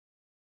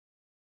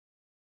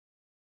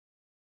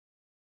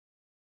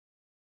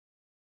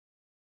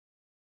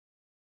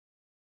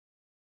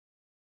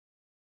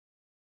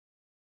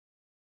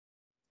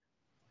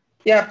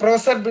Yeah,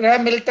 Professor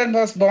Graeme Milton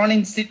was born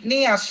in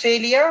Sydney,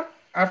 Australia.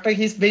 After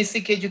his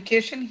basic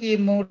education, he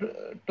moved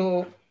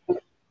to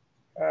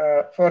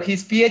for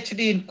his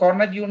PhD in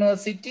Cornell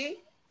University.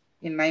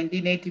 In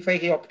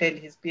 1985, he obtained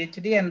his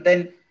PhD and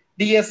then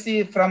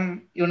DSc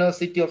from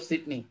University of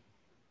Sydney.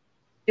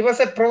 He was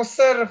a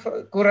professor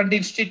of Courant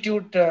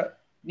Institute,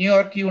 New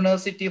York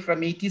University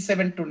from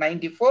 87 to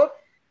 94.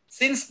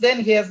 Since then,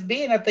 he has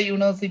been at the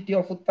University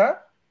of Utah,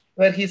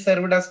 where he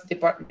served as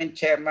department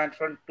chairman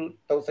from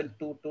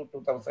 2002 to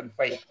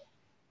 2005,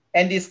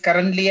 and is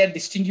currently a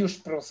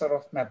distinguished professor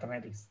of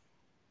mathematics.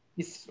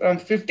 From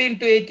 15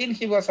 to 18,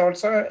 he was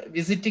also a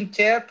visiting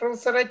chair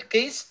professor at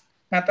Case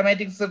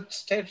Mathematics Research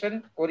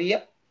Station,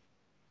 Korea.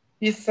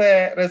 He's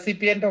a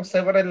recipient of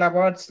several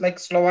awards like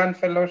Sloan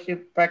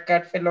Fellowship,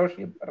 Packard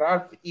Fellowship,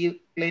 Ralph E.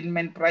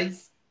 Kleinman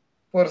Prize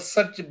for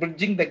research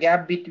bridging the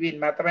gap between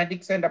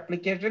mathematics and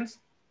applications,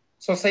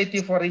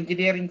 Society for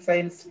Engineering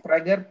Science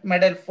Prager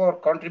Medal for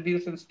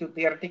contributions to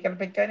theoretical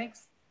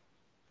mechanics,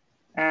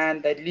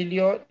 and the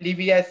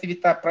Livia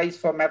Civita Prize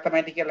for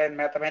Mathematical and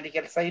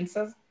Mathematical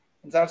Sciences.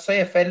 He's also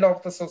a fellow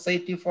of the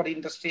Society for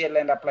Industrial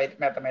and Applied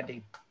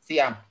Mathematics,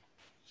 SIAM.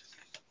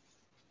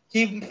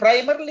 He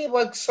primarily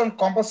works on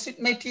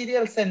composite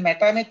materials and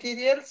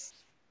metamaterials,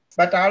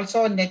 but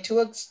also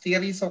networks,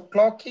 theories of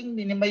clocking,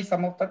 minimize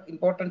some of the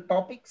important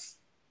topics,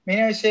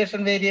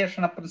 minimization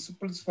variation of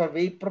principles for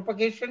wave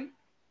propagation,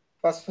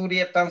 first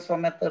Fourier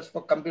transform methods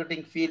for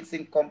computing fields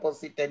in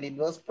composite and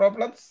inverse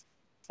problems,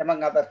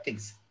 among other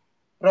things.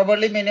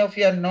 Probably many of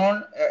you have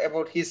known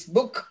about his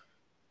book.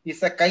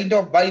 It's a kind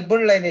of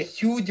Bible and a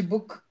huge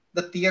book,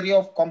 The Theory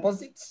of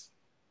Composites.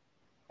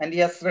 And he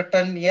has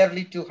written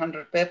nearly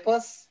 200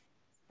 papers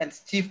and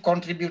chief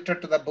contributor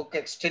to the book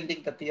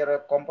extending the theory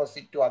of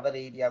composite to other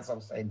areas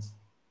of science.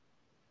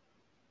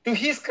 To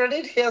his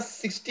credit, he has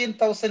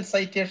 16,000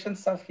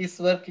 citations of his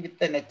work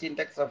with a net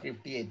index of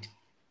 58.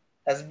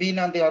 Has been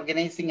on the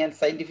organizing and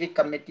scientific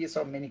committees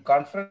of many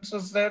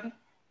conferences on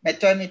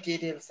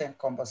metamaterials and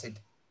composite.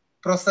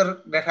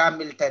 Professor Graeme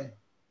Milton,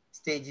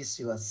 stage is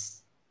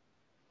yours.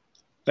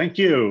 Thank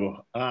you.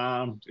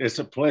 It's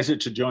a pleasure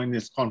to join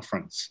this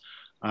conference.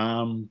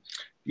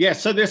 Yeah,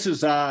 so this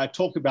is a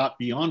talk about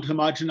beyond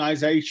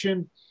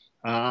homogenization.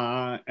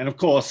 And of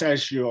course,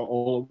 as you're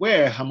all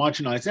aware,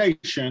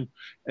 homogenization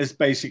is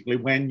basically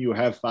when you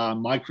have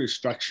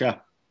microstructure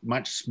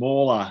much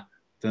smaller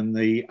than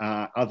the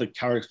other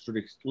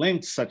characteristic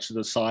lengths, such as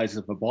the size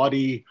of a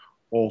body,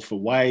 or for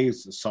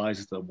waves, the size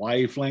of the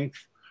wavelength.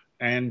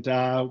 And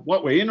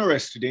what we're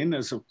interested in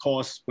is, of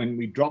course, when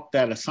we drop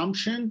that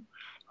assumption,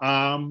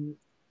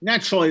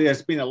 naturally,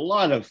 there's been a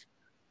lot of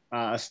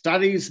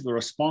studies of the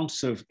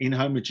response of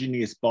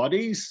inhomogeneous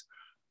bodies.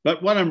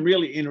 But what I'm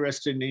really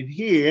interested in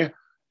here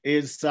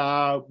is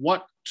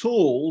what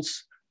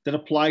tools that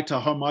apply to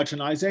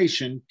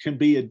homogenization can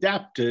be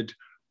adapted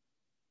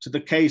to the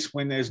case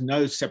when there's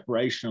no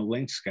separation of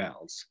length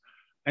scales.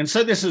 And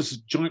so this is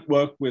joint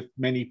work with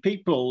many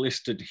people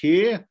listed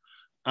here,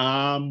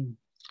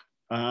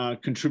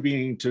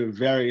 contributing to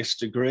various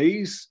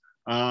degrees.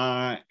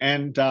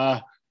 And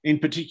in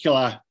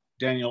particular,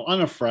 Daniel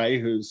Onofre,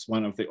 who's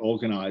one of the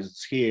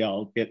organizers here.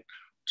 I'll get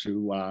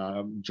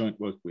to joint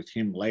work with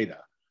him later.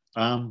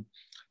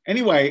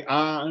 Anyway,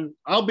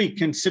 I'll be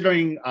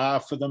considering,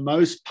 for the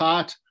most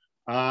part,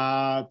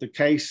 the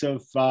case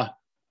of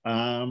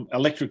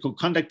electrical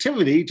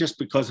conductivity just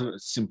because of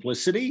its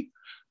simplicity.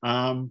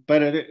 But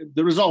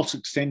the results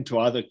extend to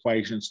other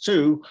equations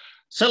too.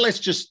 So let's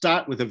just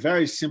start with a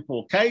very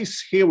simple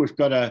case. Here we've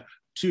got a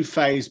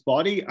two-phase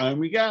body,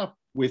 omega,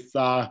 with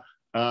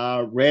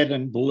red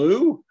and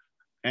blue.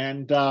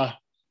 And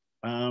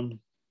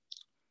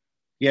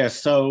yeah,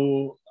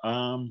 so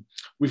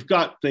we've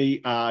got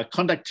the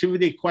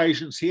conductivity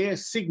equations here.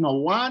 Sigma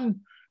 1,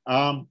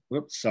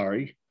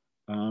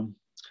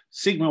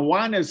 sigma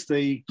 1 is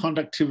the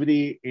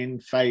conductivity in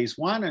phase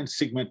 1 and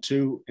sigma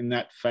 2 in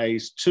that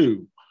phase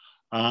 2.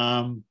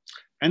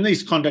 And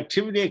these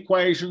conductivity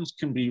equations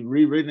can be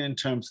rewritten in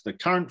terms of the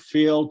current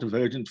field,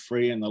 divergence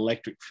free, and the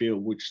electric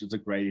field, which is the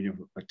gradient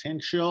of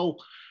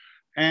potential.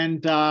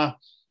 And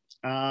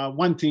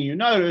one thing you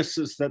notice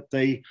is that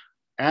the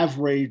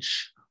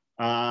average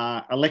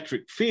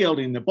electric field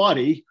in the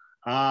body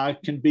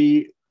can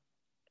be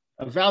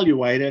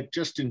evaluated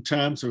just in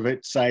terms of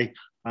its, say,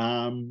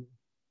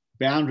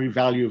 boundary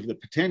value of the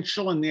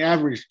potential, and the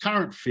average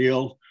current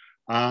field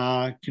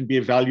can be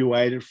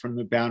evaluated from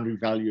the boundary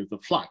value of the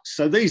flux.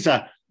 So these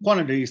are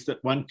quantities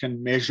that one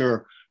can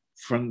measure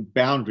from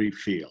boundary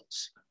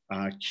fields.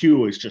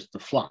 Q is just the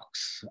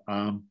flux.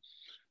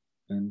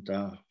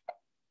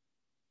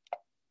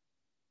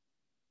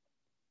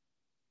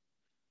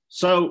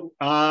 So,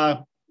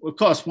 of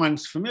course,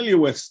 one's familiar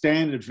with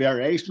standard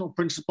variational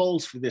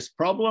principles for this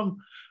problem.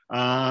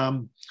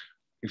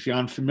 If you're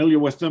unfamiliar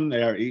with them,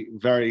 they're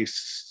very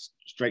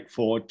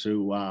straightforward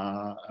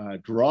to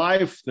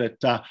derive.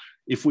 That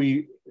if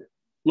we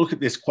look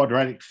at this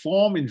quadratic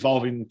form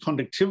involving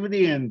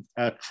conductivity and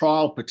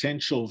trial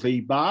potential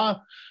V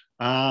bar,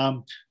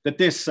 that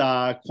this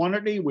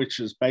quantity, which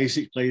is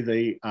basically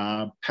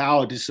the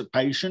power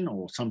dissipation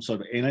or some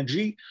sort of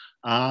energy,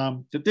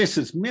 that this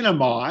is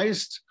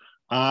minimized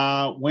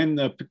when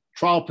the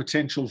trial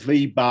potential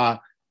V bar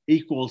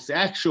equals the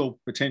actual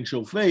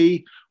potential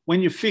V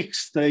when you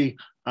fix the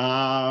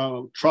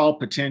trial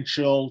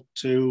potential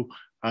to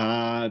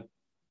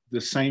the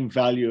same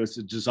value as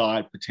the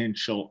desired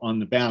potential on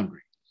the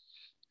boundary.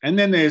 And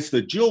then there's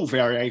the dual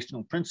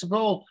variational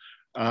principle,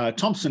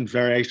 Thomson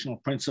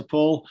variational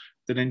principle,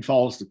 that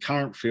involves the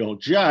current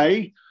field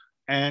J.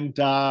 And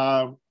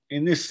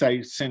in this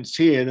sense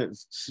here, that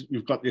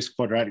you've got this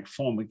quadratic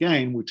form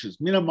again, which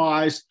is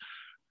minimized.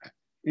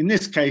 In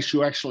this case,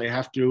 you actually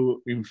have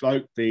to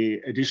invoke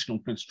the additional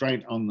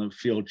constraint on the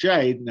field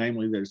J,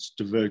 namely that it's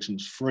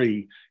divergence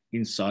free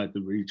inside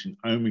the region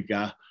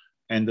omega,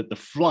 and that the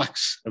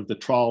flux of the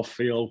trial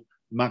field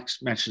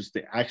matches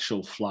the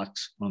actual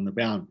flux on the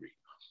boundary.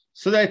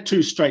 So they're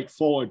two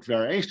straightforward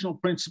variational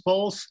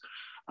principles.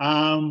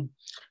 Now,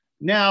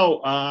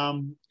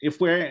 if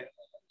we're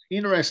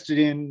interested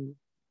in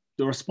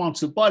the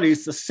response of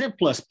bodies, the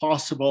simplest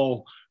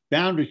possible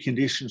boundary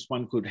conditions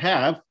one could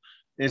have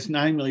is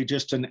namely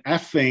just an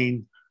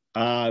affine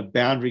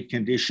boundary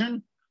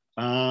condition.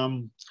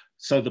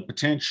 So the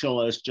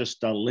potential is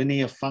just a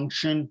linear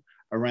function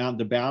around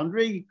the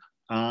boundary.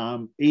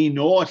 E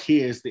naught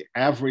here is the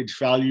average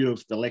value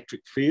of the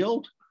electric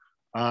field.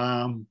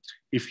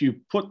 If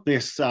you put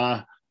this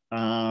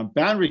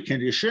boundary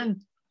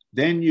condition,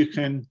 then you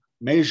can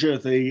measure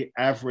the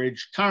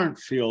average current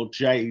field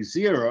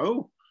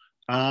J0.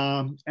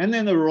 And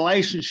then the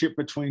relationship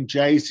between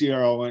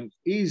J0 and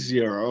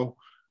E0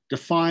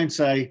 defines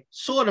a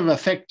sort of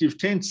effective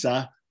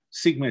tensor,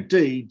 sigma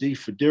D, D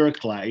for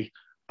Dirichlet,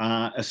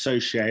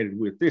 associated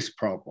with this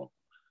problem.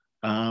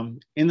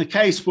 In the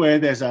case where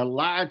there's a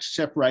large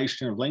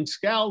separation of length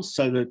scales,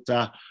 so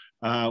that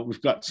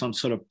we've got some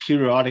sort of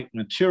periodic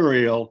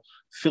material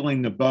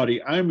filling the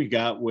body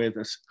omega, where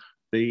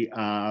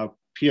the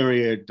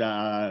period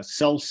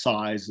cell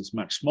size is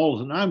much smaller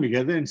than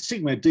omega, then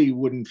sigma D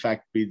would in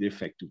fact be the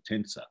effective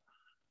tensor.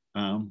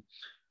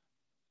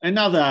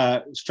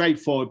 Another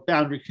straightforward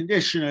boundary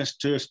condition is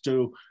just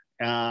to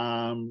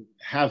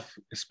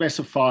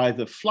specify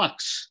the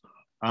flux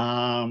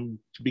to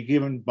be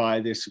given by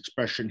this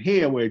expression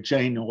here, where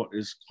J naught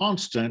is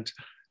constant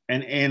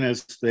and N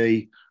is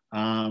the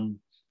normal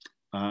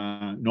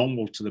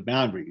to the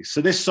boundary.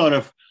 So this sort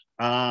of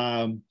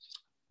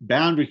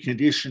boundary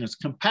condition is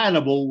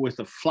compatible with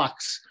a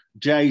flux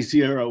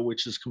J0,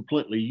 which is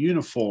completely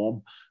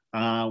uniform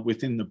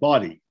within the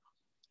body.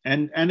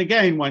 And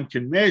again, one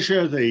can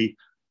measure the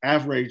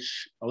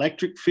average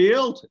electric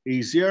field,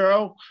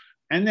 E0,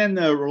 and then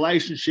the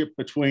relationship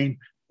between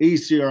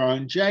E0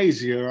 and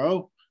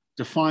J0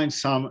 defines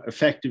some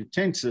effective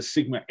tensor,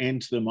 sigma n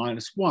to the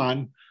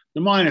 -1. The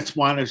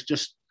 -1 is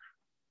just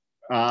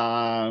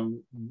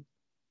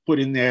put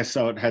in there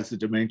so it has the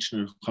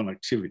dimension of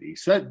conductivity.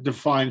 So that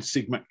defines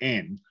sigma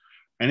n.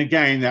 And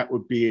again, that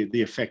would be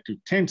the effective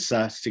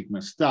tensor,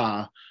 sigma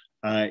star,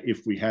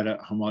 if we had a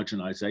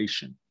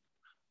homogenization.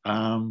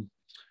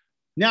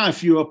 Now,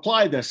 if you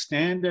apply the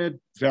standard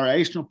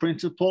variational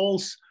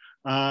principles,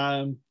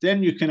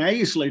 then you can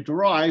easily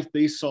derive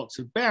these sorts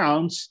of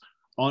bounds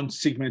on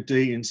sigma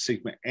d and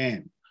sigma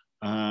n,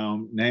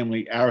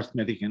 namely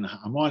arithmetic and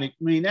harmonic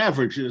mean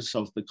averages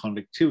of the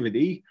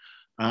conductivity.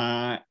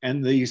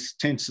 And these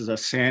tensors are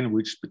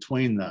sandwiched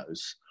between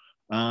those.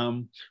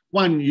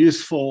 One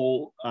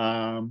useful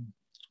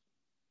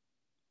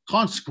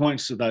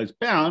consequence of those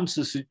bounds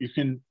is that you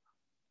can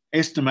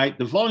estimate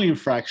the volume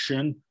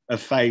fraction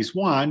of phase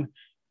 1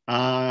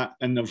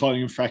 and the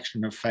volume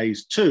fraction of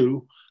phase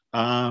 2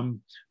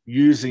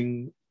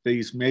 using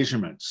these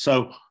measurements.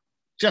 So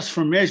just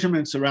from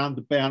measurements around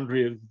the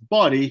boundary of the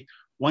body,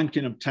 one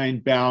can obtain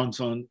bounds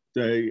on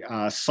the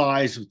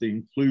size of the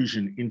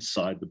inclusion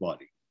inside the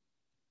body.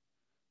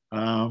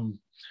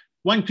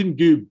 One can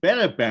do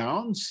better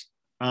bounds.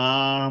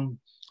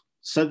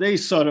 So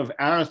these sort of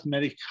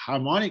arithmetic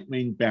harmonic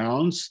mean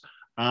bounds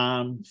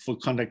for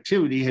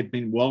conductivity had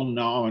been well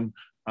known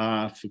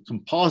for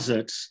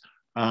composites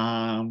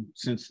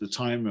since the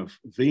time of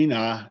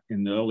Wiener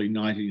in the early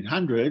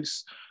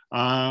 1900s.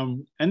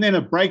 And then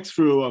a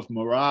breakthrough of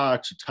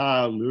Morat,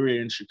 Tatar,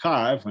 Lurie, and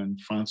Shakaev, and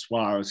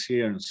Francois is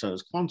here and so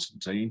is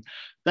Constantine,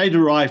 they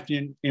derived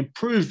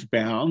improved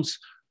bounds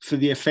for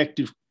the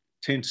effective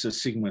tensor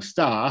sigma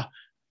star.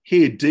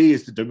 Here, D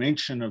is the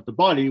dimension of the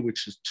body,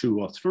 which is 2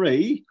 or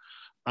 3,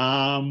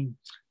 and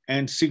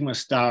sigma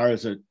star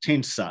is a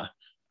tensor,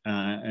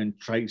 and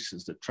trace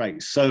is the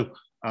trace. So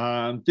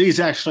these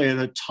actually are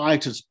the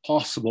tightest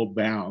possible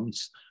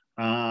bounds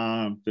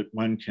that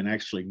one can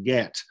actually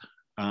get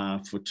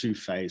for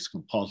two-phase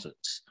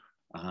composites.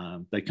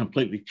 They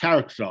completely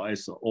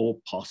characterize the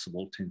all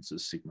possible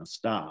tensors sigma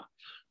star.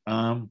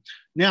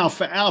 Now,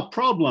 for our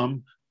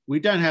problem, we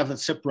don't have the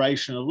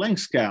separation of length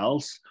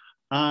scales,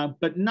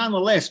 but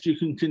nonetheless, you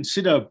can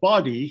consider a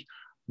body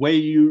where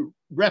you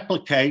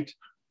replicate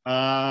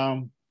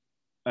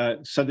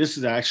so this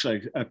is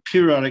actually a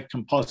periodic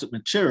composite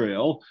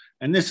material,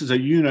 and this is a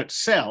unit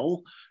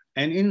cell.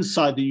 And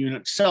inside the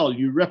unit cell,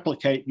 you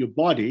replicate your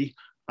body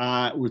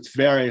with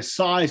various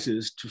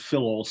sizes to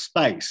fill all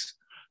space.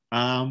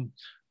 Again,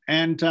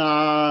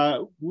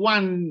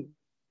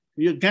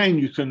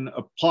 you can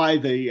apply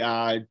the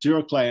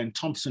Dirichlet and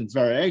Thomson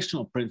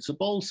variational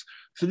principles.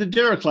 For the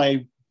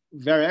Dirichlet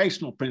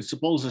variational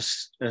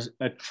principles,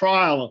 a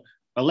trial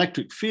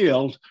electric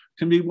field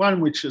can be one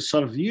which is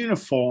sort of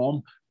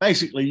uniform,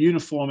 basically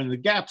uniform in the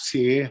gaps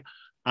here,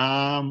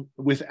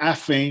 with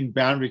affine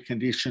boundary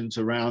conditions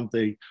around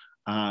the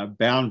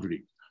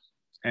boundary.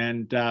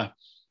 And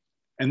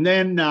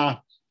then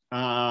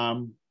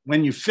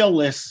when you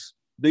fill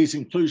these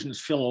inclusions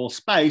fill all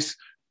space,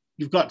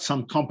 you've got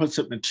some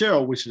composite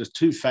material, which is a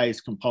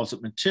two-phase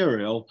composite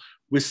material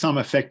with some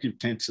effective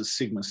tensor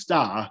sigma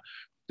star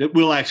that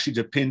will actually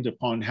depend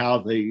upon how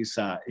these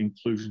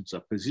inclusions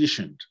are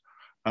positioned.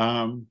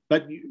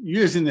 But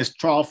using this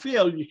trial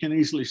field, you can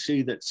easily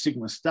see that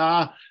sigma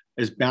star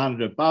is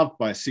bounded above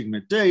by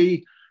sigma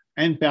d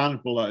and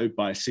bounded below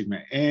by sigma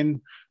n.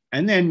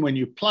 And then when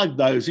you plug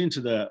those into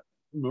the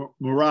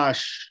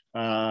Murash,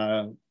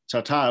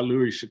 Tatar,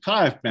 Lurie,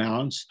 Shikaev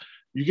bounds,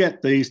 you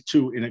get these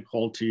two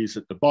inequalities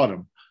at the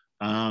bottom.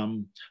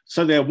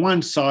 So they're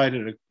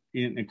one-sided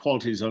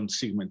inequalities on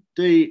sigma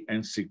d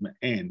and sigma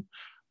n.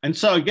 And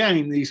so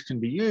again, these can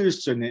be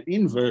used in an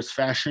inverse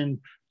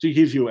fashion to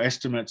give you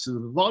estimates of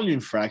the volume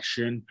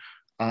fraction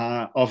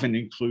of an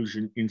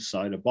inclusion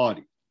inside a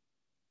body.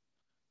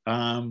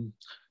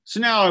 So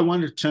now I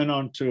want to turn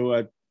on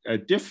to a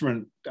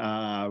different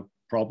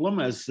problem,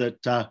 is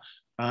that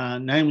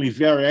namely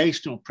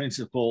variational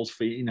principles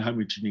for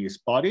inhomogeneous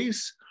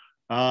bodies.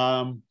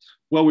 Well,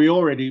 we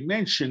already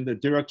mentioned the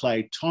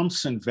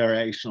Dirichlet-Thomson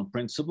variational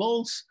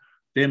principles,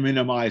 their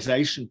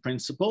minimization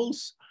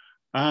principles,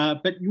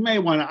 but you may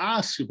want to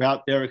ask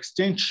about their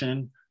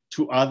extension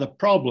to other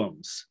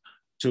problems,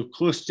 to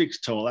acoustics,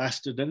 to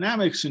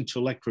elastodynamics, and to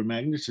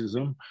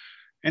electromagnetism.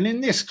 And in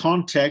this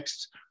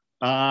context,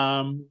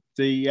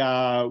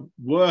 the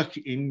work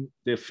in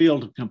the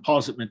field of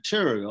composite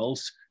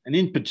materials, and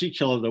in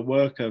particular the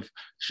work of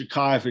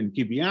Shikaev and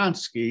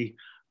Gibiansky,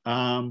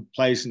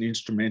 plays an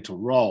instrumental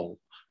role.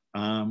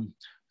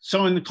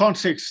 So in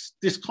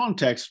this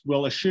context,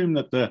 we'll assume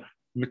that the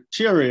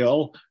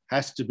material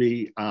has to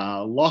be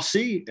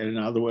lossy, in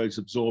other words,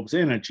 absorbs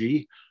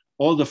energy,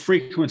 or the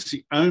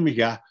frequency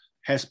omega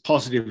has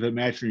positive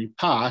imaginary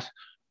part,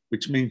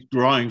 which means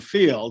growing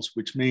fields,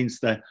 which means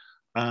that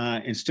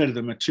instead of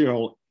the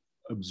material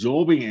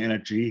absorbing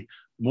energy,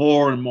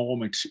 more and more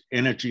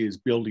energy is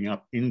building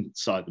up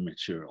inside the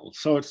material.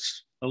 So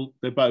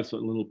they're both a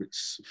little bit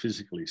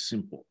physically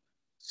similar.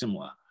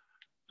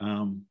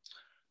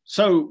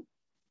 So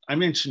I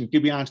mentioned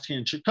Gibiansky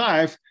and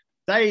Shikaev.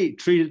 They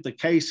treated the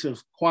case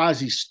of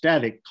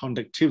quasi-static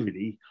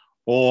conductivity,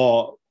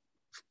 or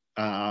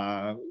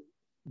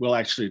we'll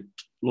actually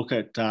look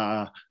at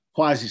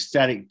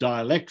quasi-static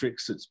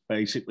dielectrics. It's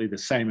basically the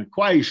same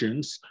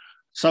equations.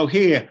 So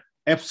here,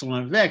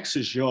 epsilon of x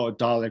is your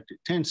dielectric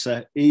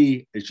tensor,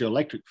 E is your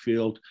electric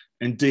field,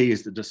 and D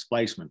is the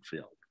displacement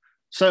field.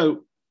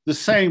 So the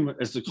same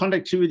as the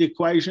conductivity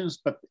equations,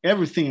 but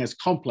everything is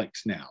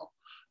complex now.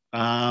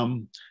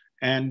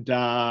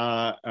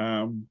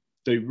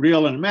 The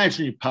real and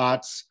imaginary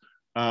parts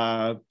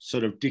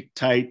sort of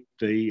dictate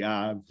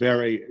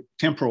the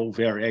temporal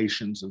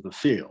variations of the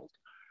field.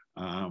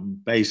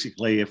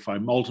 Basically, if I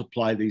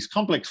multiply these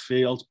complex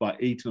fields by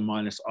e to the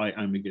minus I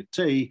omega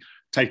t,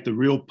 take the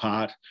real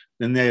part,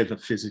 then they're the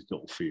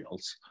physical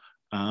fields.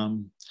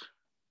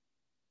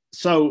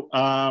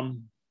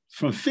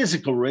 From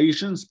physical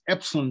reasons,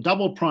 epsilon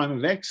double prime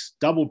of x,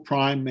 double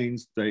prime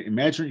means the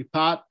imaginary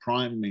part,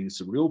 prime means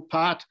the real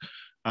part.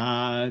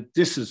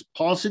 This is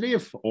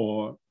positive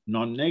or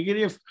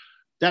non-negative.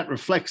 That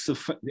reflects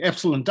the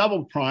epsilon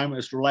double prime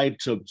is related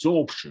to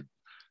absorption.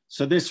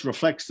 So this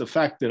reflects the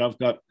fact that I've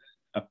got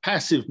a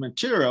passive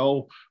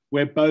material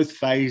where both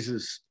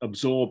phases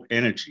absorb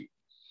energy.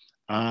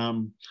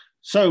 You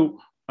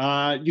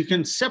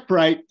can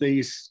separate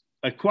these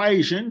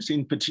equations,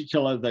 in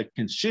particular the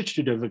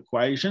constitutive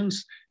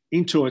equations,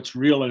 into its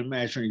real and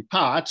imaginary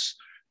parts,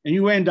 and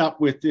you end up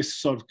with this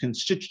sort of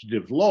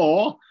constitutive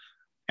law.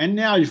 And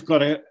now you've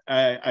got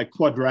a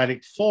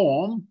quadratic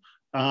form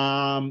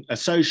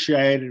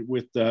associated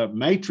with the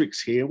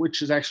matrix here,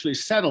 which is actually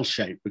saddle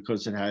shaped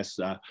because it has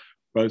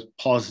both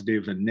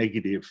positive and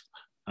negative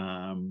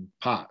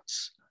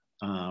parts.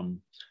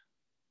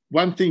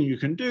 One thing you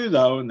can do,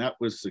 though, and that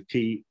was the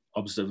key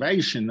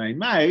observation they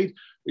made,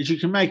 is you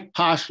can make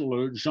partial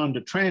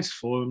Legendre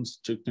transforms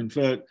to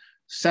convert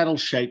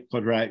saddle-shaped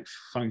quadratic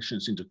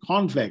functions into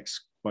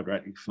convex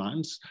quadratic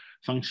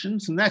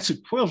functions, and that's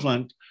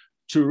equivalent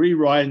to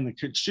rewriting the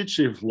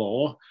constitutive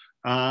law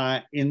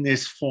in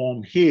this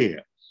form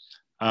here.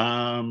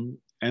 And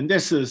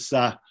this is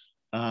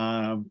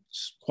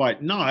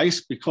quite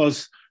nice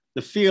because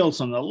the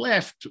fields on the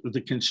left of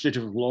the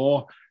constitutive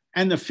law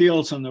and the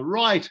fields on the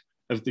right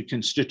of the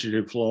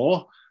constitutive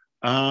law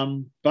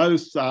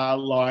both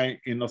lie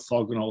in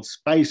orthogonal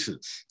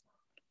spaces.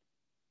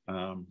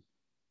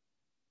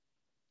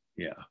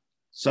 Yeah.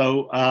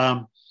 So,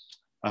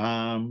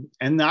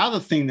 and the other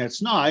thing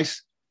that's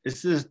nice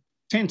is the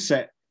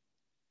tensor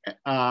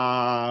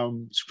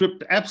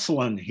script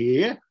epsilon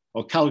here,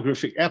 or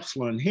calligraphic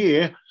epsilon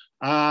here,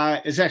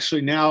 is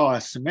actually now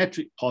a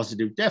symmetric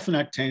positive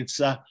definite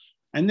tensor,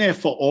 and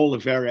therefore all the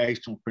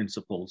variational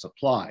principles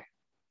apply.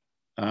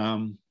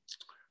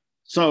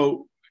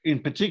 So in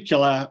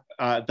particular,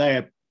 they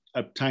have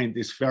obtained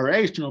this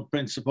variational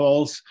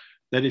principles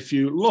that if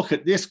you look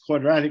at this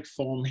quadratic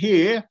form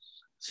here,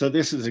 so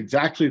this is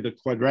exactly the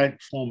quadratic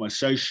form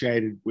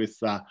associated with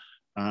the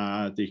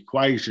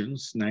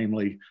equations,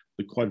 namely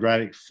the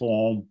quadratic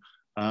form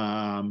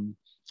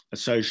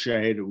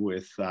associated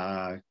with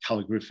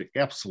calligraphic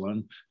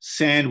epsilon,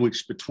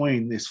 sandwiched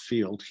between this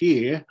field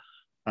here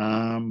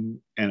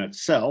and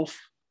itself.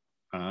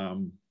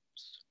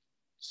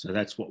 So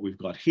that's what we've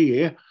got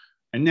here.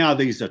 And now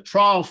these are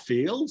trial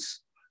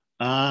fields.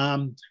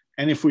 And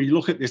if we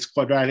look at this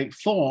quadratic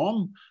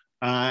form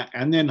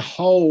and then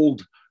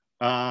hold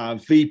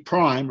V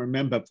prime,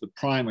 remember the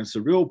prime is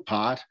the real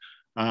part,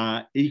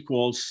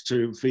 equals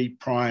to V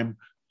prime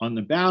on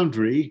the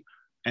boundary,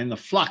 and the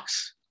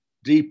flux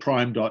d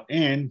prime dot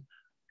n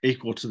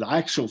equal to the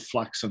actual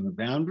flux on the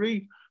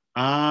boundary,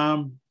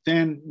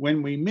 then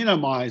when we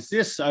minimize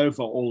this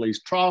over all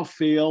these trial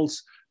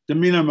fields, the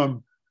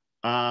minimum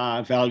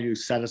value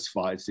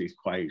satisfies the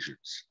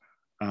equations.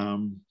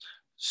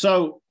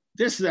 So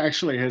this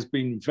actually has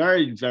been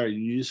very, very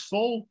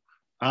useful.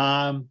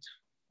 One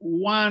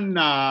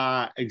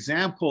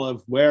example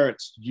of where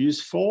it's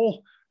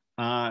useful,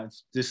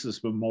 this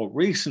is a more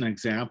recent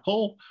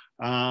example,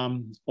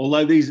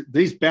 although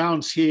these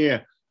bounds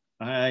here,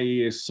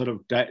 sort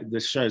of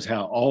this shows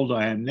how old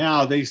I am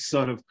now, these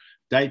sort of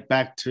date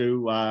back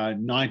to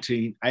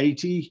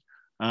 1980,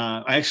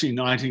 actually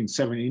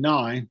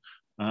 1979,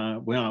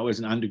 when I was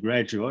an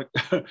undergraduate.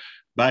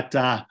 But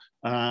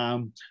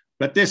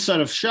this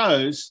sort of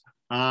shows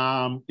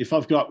if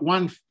I've got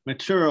one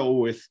material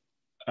with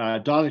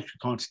dielectric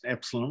constant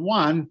epsilon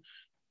 1,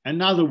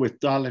 another with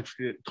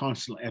dielectric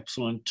constant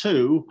epsilon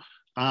 2,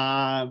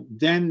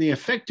 then the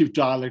effective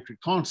dielectric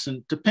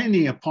constant,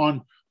 depending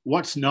upon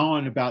what's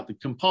known about the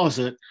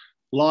composite,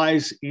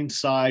 lies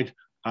inside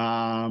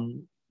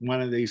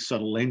one of these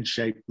sort of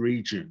lens-shaped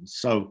regions.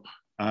 So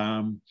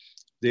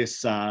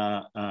this,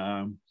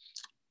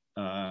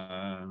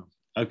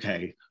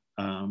 okay,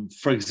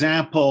 for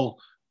example,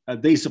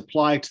 these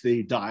apply to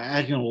the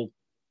diagonal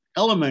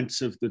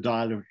elements of the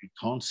dielectric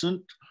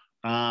constant,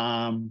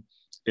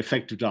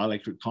 effective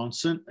dielectric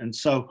constant. And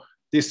so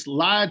this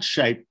large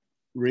shape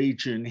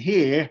region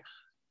here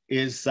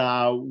is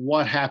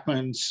what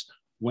happens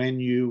when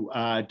you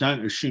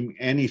don't assume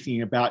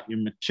anything about your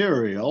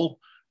material.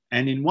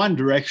 And in one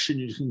direction,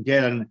 you can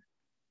get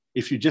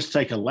if you just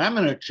take a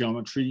laminate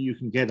geometry, you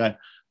can get a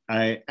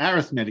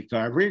arithmetic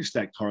average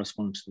that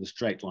corresponds to the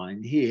straight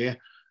line here.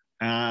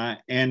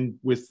 And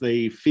with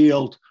the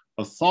field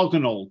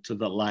orthogonal to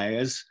the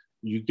layers,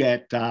 you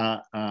get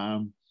a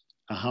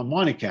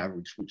harmonic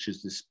average, which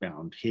is this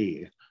bound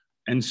here.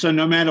 And so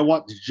no matter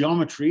what the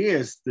geometry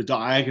is, the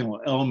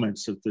diagonal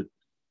elements of the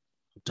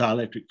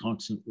dielectric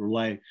constant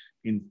relay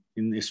in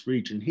this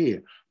region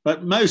here.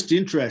 But most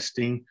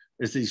interesting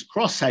is these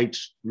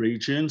cross-hatched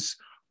regions,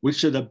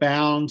 which are the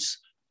bounds.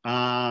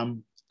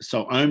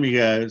 So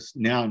omega is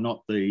now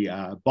not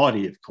the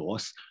body, of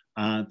course.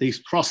 These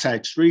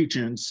cross-hatched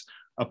regions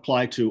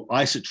apply to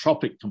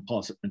isotropic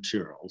composite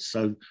materials.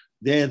 So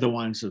they're the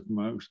ones of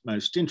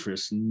most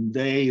interest, and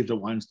they're the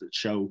ones that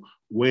show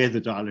where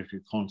the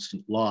dielectric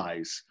constant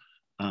lies.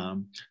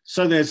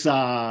 So there's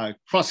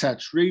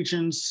cross-hatched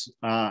regions,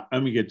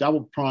 omega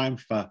double prime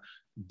for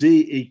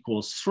D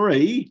equals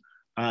 3.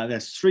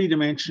 That's 3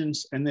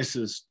 dimensions, and this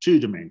is 2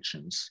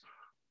 dimensions.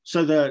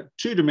 So the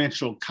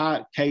 2-dimensional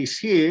case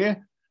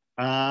here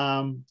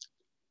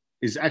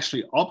is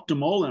actually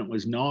optimal, and it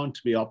was known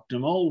to be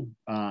optimal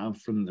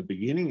from the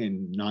beginning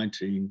in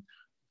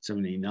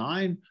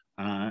 1979.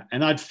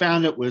 And I'd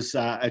found it was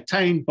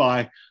attained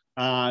by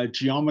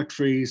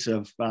geometries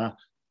of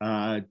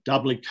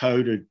doubly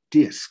coded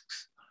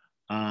disks.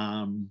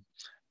 And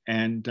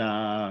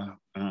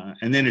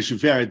then as you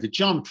vary the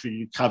geometry,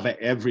 you cover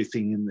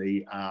everything in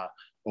the,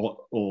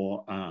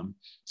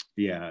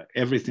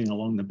 everything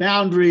along the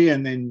boundary,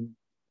 and then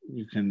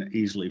you can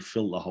easily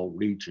fill the whole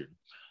region.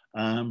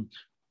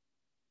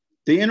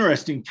 The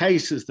interesting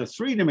case is the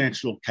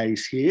 3-dimensional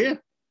case here.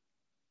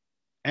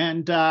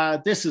 And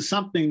this is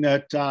something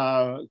that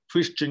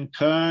Christian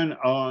Kern,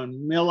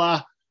 Owen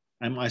Miller,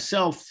 and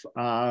myself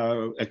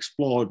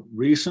explored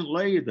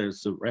recently.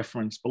 There's a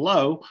reference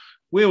below.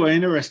 We were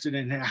interested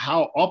in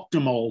how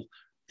optimal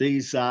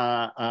these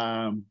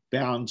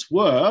bounds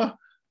were.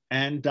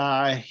 And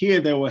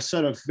here there were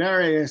sort of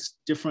various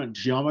different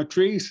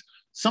geometries.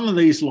 Some of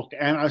these look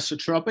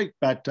anisotropic,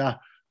 but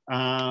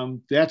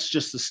that's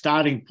just the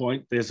starting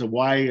point. There's a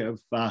way of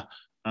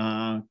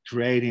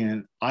creating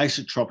an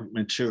isotropic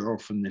material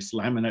from this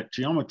laminate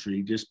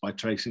geometry just by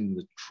tracing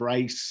the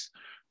trace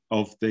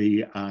of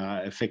the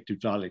effective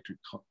dielectric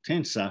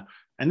tensor.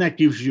 And that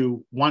gives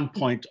you 1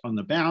 point on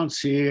the bounds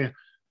here.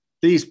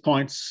 These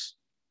points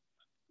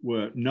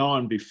were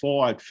known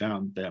before I'd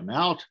found them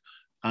out.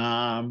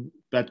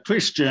 But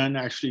Christian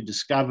actually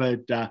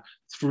discovered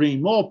 3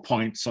 more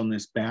points on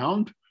this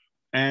bound.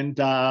 And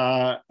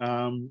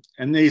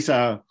these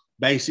are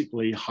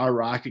basically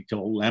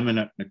hierarchical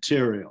laminate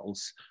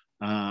materials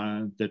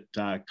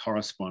that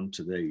correspond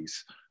to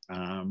these.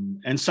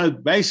 And so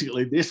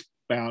basically this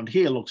bound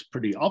here looks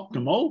pretty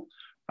optimal.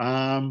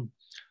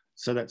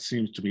 So that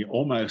seems to be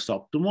almost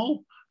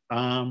optimal.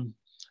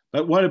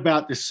 But what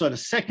about this sort of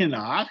second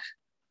arc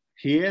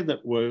here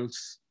that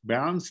was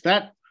bounds?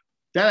 That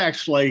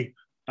actually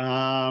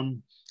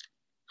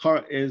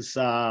is,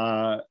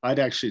 I'd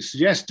actually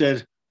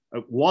suggested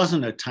it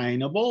wasn't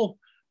attainable,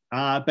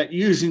 but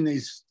using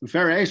these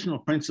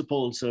variational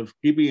principles of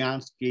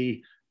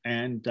Gibiansky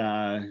and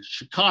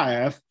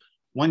Shakayev,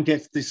 one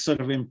gets this sort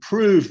of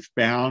improved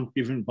bound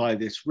given by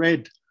this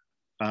red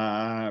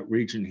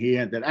region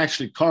here that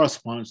actually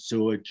corresponds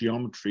to a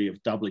geometry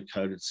of doubly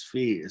coated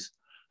spheres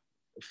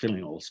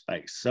filling all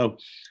space. So,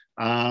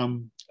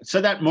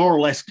 so that more or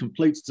less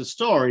completes the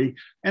story,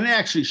 and it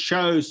actually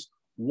shows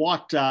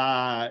what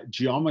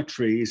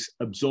geometries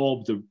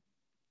absorb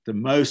the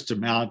most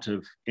amount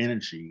of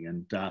energy.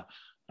 And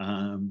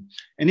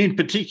in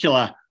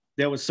particular,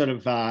 there was sort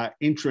of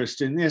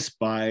interest in this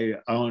by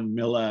Owen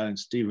Miller and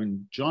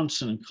Stephen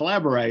Johnson and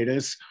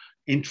collaborators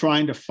in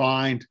trying to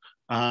find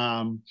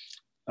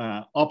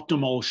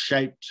optimal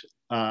shaped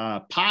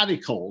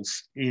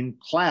particles in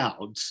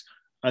clouds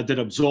that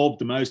absorb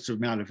the most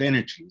amount of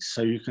energy.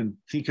 So you can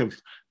think of,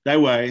 they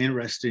were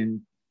interested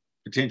in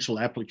potential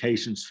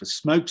applications for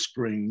smoke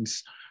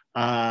screens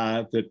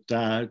that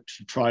to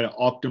try to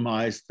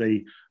optimize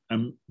the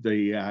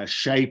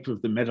shape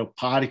of the metal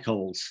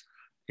particles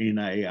in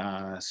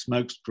a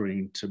smoke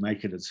screen to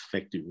make it as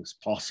effective as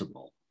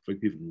possible for a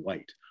given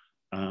weight.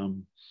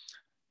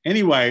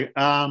 Anyway,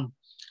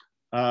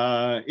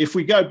 if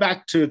we go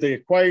back to the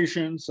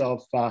equations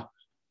of,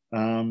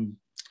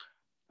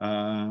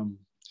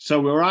 so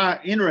we're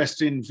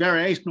interested in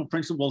variational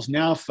principles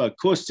now for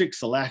acoustics,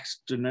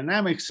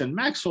 elastomodynamics, and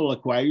Maxwell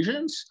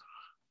equations.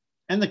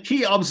 And the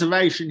key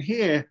observation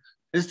here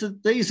is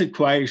that these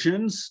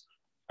equations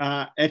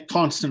at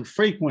constant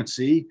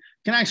frequency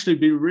can actually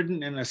be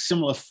written in a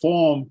similar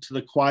form to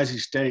the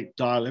quasi-static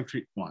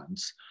dielectric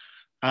ones.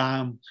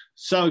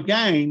 So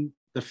again,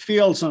 the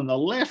fields on the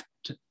left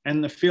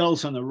and the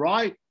fields on the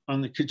right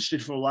on the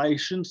constitutive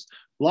relations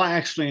lie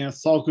actually in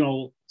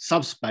orthogonal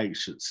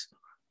subspaces.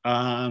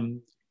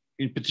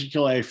 In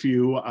particular, if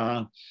you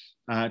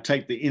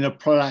take the inner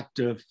product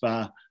of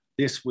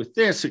this with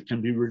this, it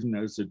can be written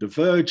as a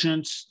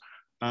divergence,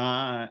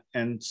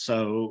 and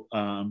so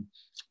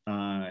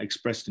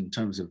expressed in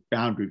terms of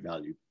boundary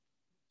values.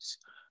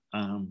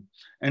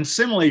 And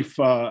similarly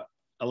for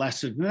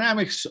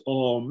elastodynamics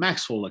or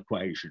Maxwell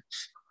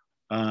equations.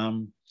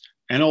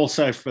 And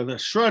also for the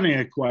Schrödinger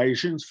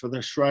equations,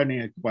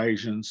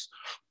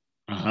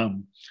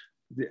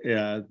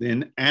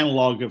 the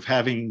analog of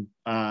having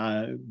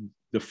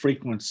the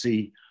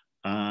frequency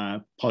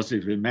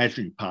positive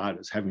imaginary part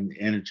is having the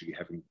energy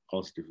having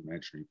positive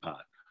imaginary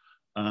part.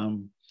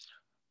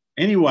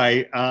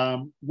 Anyway,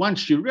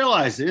 once you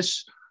realize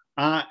this,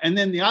 and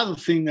then the other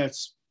thing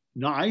that's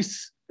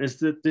nice is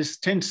that this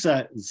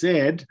tensor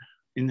Z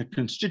in the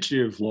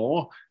constitutive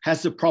law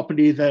has the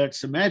property that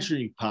its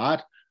imaginary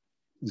part,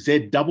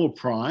 Z double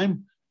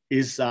prime,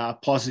 is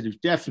positive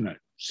definite.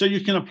 So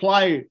you can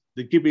apply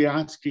the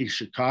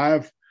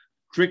Gibiansky-Shakayev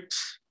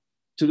tricks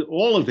to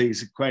all of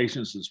these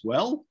equations as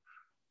well.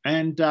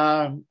 And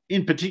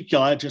in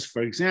particular, just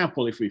for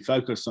example, if we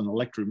focus on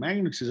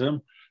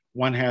electromagnetism,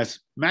 one has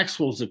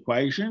Maxwell's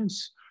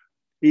equations.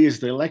 E is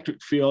the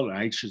electric field,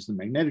 and H is the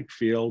magnetic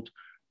field.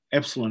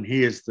 Epsilon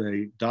here is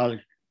the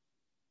dielectric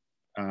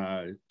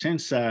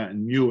tensor,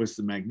 and mu is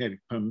the magnetic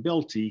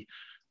permeability.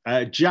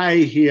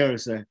 J here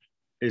is an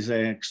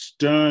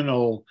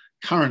external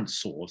current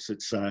source.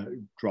 It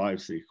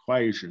drives the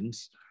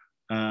equations.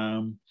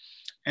 And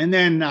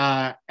then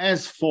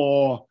as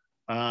for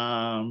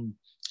the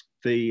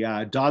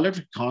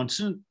dielectric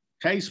constant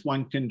case,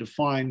 one can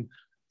define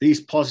these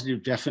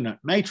positive definite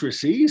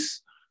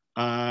matrices.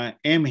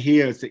 M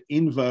here is the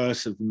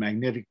inverse of the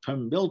magnetic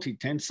permeability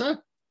tensor.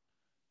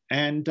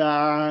 And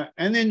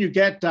then you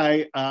get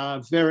a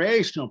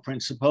variational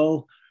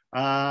principle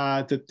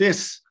that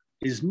this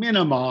is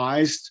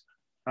minimized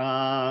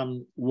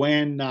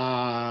when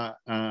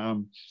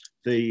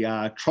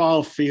the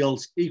trial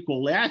fields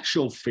equal the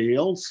actual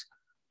fields,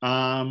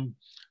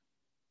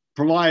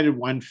 provided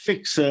one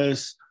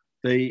fixes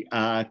the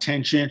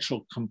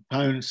tangential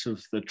components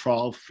of the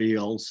trial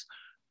fields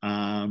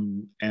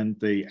and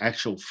the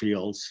actual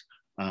fields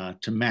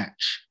to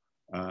match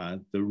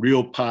the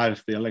real part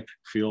of the electric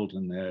field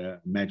and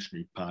the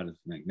imaginary part of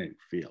the magnetic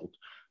field.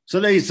 So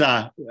these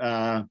are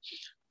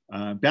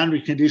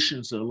boundary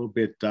conditions are a little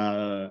bit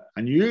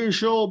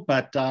unusual,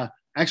 but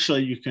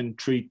actually you can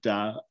treat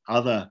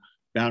other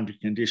boundary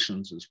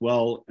conditions as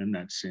well, and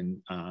that's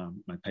in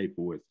my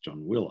paper with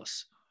John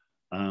Willis.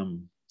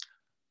 And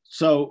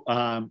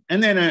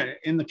then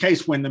in the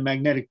case when the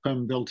magnetic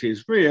permeability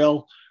is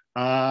real,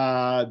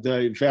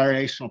 the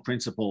variational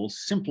principle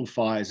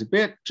simplifies a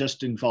bit,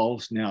 just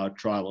involves now a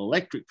trial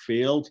electric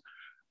field,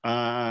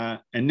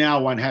 and now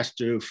one has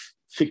to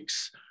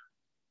fix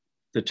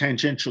the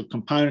tangential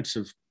components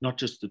of not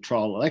just the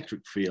trial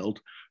electric field,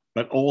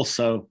 but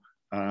also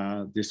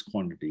this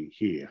quantity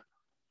here,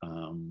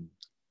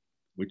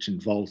 which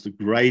involves the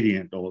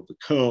gradient or the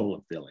curl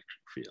of the electric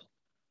field.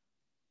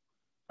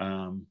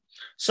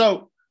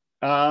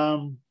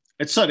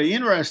 It's sort of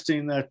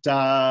interesting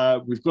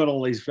that we've got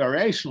all these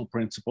variational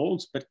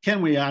principles, but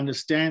can we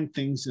understand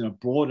things in a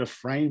broader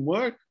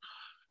framework?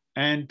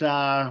 And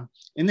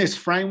in this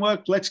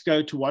framework, let's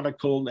go to what I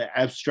call the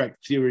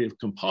abstract theory of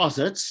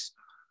composites,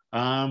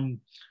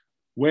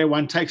 where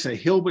one takes a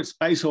Hilbert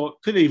space, or it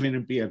could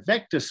even be a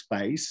vector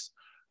space,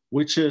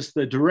 which is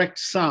the direct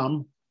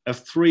sum of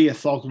three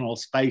orthogonal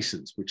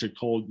spaces, which are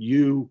called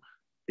U,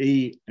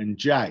 E, and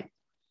J.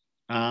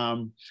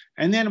 And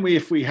then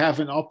if we have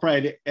an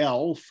operator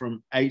L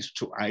from H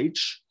to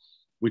H,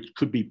 which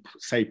could be,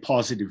 say,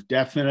 positive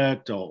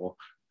definite or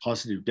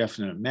positive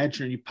definite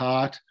imaginary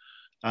part.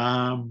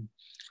 And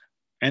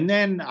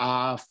then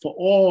for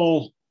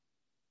all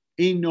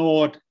E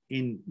naught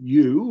in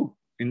U,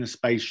 in the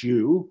space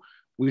U,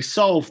 we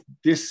solve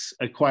this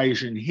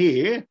equation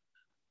here,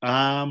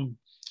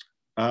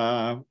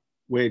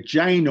 where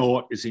J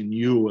naught is in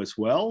U as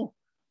well.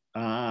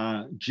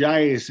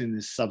 J is in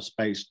this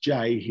subspace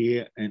J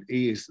here, and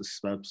E is the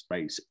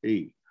subspace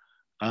E.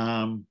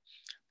 And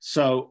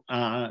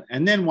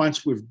then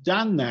once we've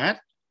done that,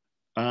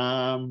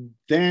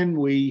 then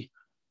we,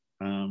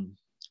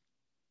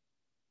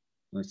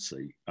 let's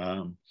see,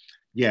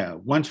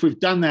 once we've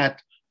done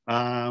that,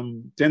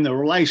 then the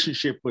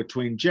relationship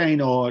between J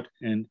naught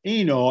and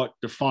E naught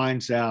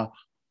defines our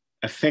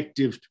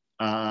effective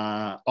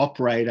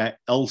operator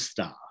L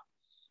star.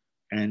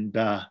 And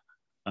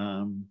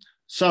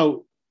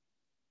so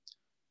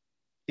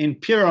in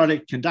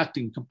periodic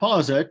conducting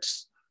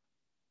composites,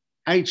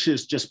 H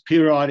is just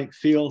periodic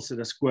fields that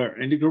are square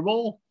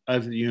integrable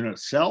over the unit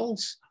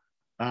cells.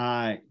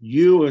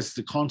 U is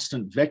the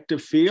constant vector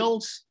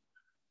fields.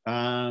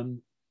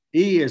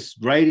 E is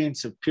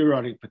gradients of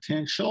periodic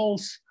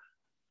potentials.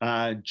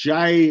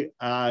 J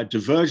are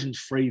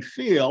divergence-free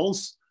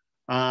fields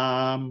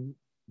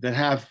that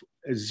have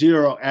a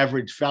zero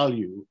average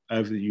value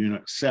over the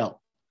unit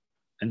cell.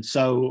 And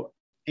so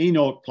E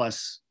naught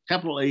plus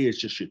capital E is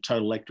just your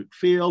total electric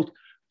field.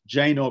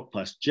 J naught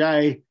plus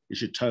J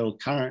is your total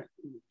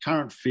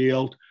current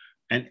field.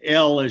 And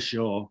L is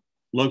your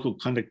local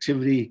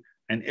conductivity,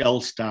 and L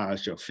star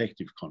is your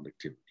effective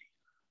conductivity.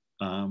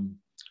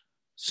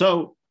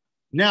 So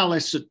now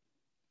let's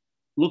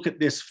look at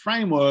this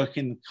framework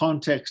in the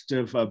context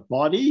of a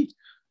body,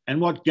 and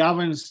what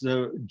governs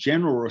the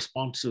general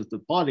response of the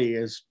body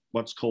is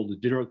what's called the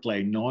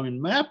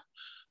Dirichlet-Neumann map.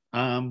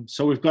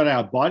 So we've got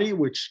our body,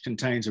 which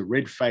contains a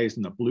red phase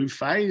and a blue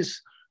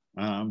phase,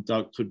 though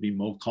it could be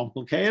more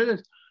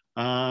complicated.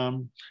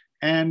 The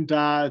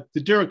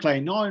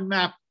Dirichlet-Neumann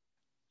map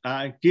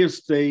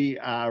gives the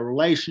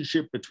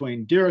relationship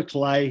between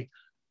Dirichlet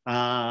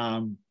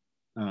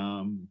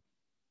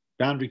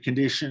boundary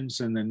conditions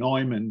and the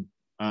Neumann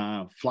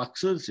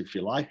fluxes, if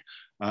you like.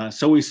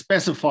 So we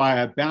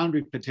specify a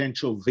boundary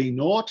potential V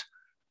naught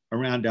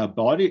around our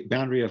body,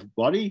 boundary of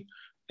body,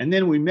 and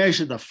then we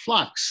measure the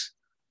flux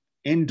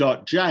N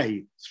dot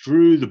J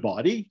through the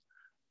body,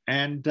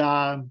 and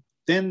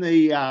then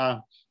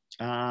the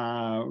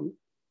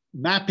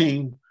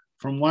mapping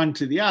from one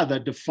to the other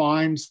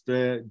defines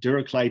the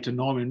Dirichlet to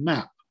Neumann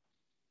map.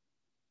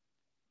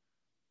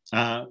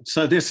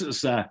 So this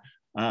is a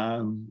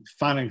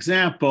fun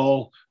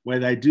example where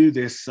they do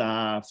this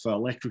for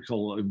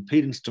electrical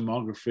impedance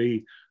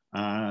tomography.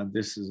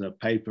 This is a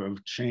paper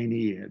of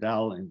Cheney et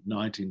al. In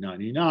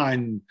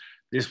 1999.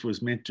 This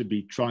was meant to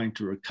be trying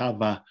to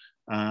recover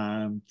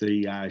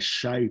the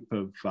shape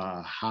of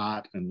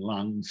heart and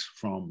lungs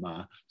from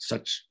the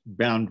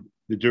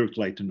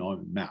Dirichlet to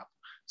Neumann map.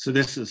 So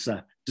this is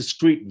a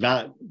discrete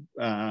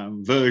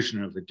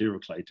version of the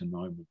Dirichlet to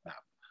Neumann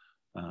map.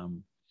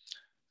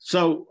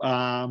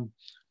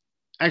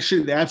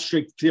 Actually, the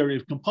abstract theory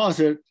of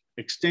composite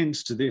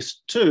extends to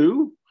this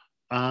too.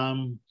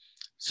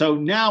 So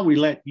now we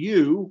let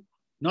U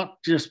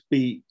not just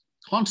be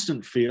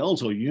constant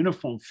fields or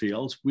uniform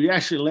fields, we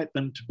actually let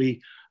them to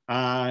be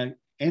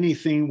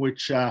anything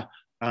which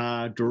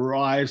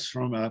derives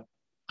from a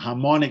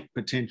harmonic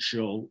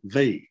potential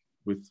V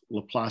with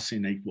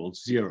Laplacian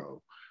equals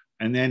 0.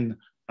 And then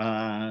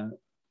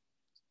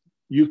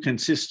U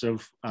consists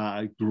of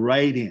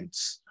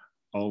gradients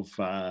of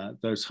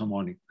those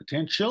harmonic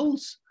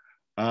potentials.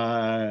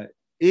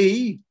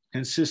 E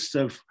consists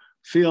of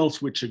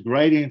fields which are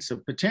gradients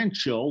of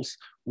potentials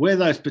where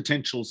those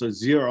potentials are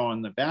 0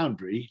 on the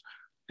boundary.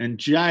 And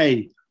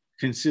J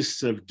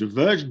consists of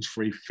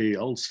divergence-free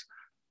fields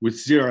with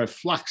zero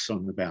flux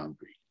on the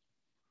boundary.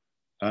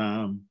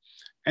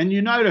 And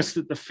you notice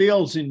that the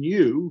fields in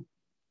U,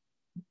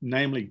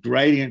 namely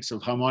gradients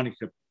of harmonic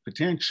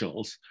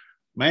potentials,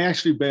 may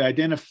actually be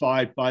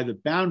identified by the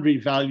boundary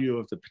value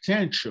of the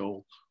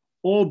potential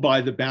or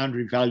by the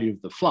boundary value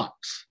of the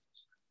flux.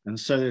 And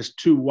so there's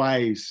two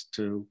ways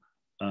to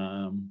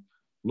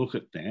look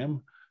at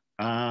them.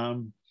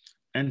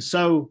 And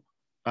so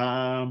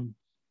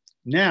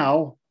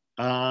now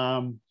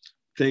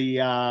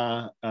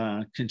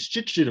the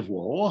constitutive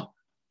law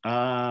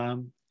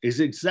is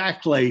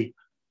exactly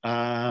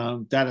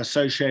that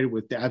associated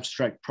with the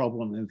abstract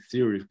problem in the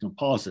theory of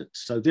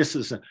composites. So this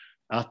is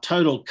our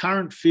total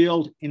current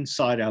field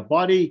inside our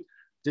body.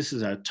 This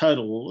is our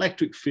total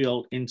electric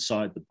field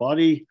inside the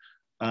body,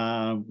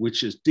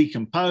 which is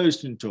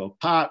decomposed into a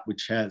part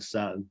which has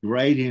a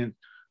gradient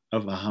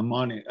of a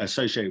harmonic,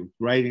 associated with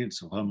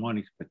gradients of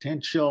harmonic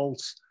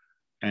potentials,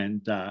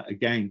 and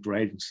again,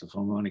 gradients of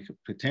harmonic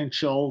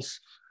potentials.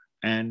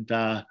 And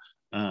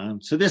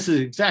so this is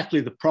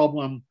exactly the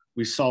problem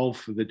we solve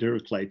for the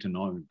Dirichlet to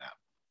Neumann map.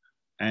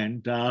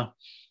 And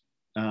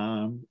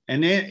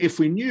then if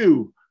we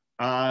knew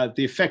the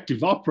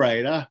effective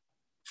operator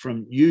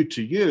from U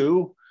to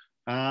U,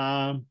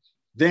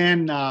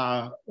 then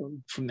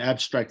from the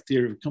abstract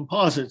theory of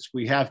composites,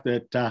 we have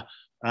that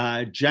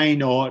J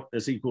naught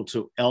is equal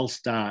to L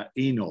star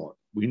E naught.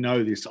 We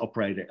know this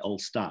operator L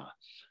star.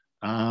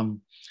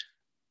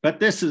 But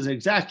this is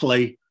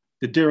exactly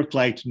the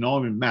Dirichlet to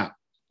Neumann map,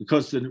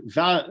 because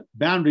the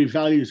boundary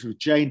values of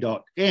J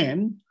dot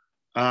N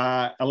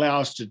allow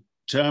us to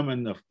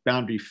determine the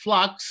boundary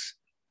flux,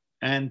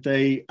 and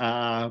the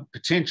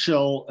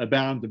potential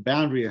about the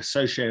boundary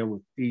associated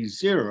with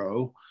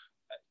E0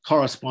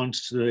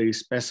 corresponds to the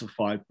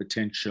specified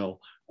potential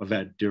of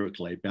our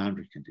Dirichlet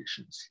boundary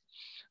conditions.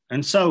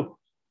 And so,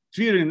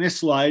 viewed in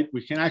this light,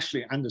 we can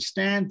actually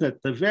understand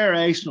that the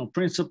variational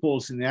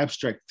principles in the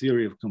abstract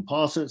theory of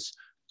composites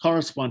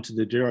correspond to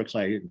the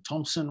Dirichlet and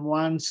Thomson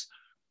ones.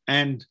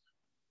 And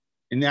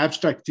in the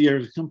abstract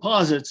theory of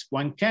composites,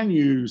 one can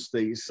use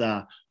these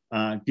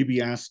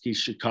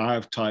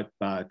Dibiansky-Shakharov type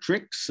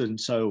tricks. And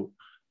so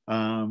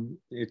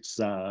it's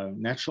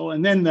natural.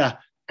 And then the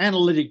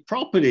analytic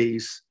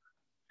properties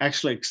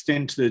actually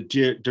extend to the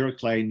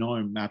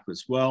Dirichlet-Neumann map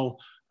as well.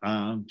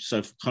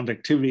 So for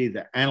conductivity,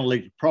 the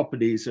analytic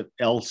properties of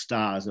L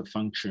star is a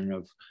function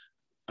of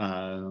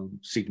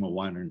sigma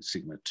 1 and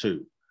sigma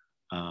 2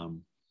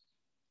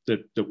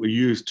 that we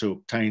use to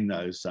obtain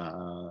those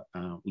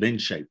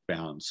lens-shaped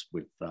bounds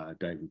with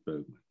David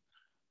Bergman.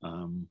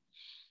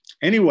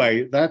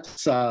 Anyway,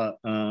 that's, yeah,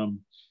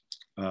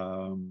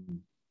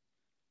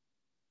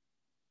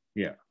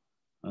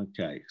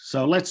 okay.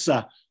 So let's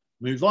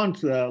move on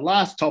to the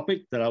last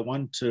topic that I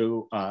want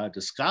to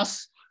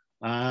discuss,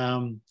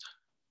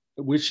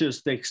 which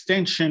is the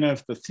extension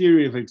of the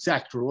theory of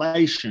exact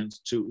relations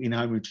to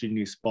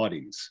inhomogeneous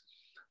bodies.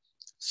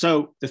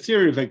 So the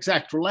theory of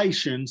exact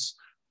relations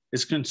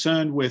is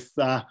concerned with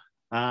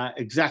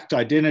exact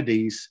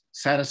identities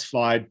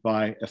satisfied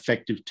by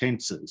effective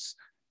tensors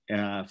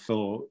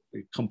for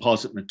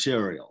composite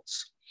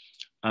materials.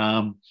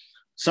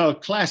 So a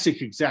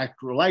classic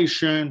exact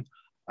relation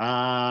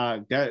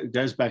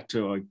goes back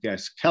to, I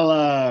guess,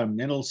 Keller,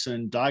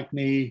 Mendelssohn,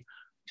 Deichny.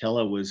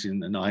 Keller was in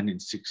the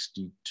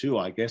 1962,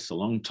 I guess, a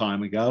long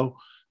time ago.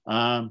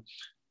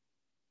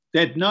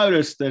 They'd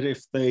noticed that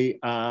if the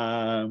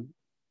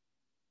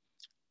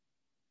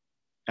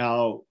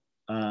our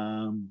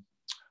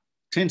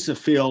tensor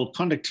field,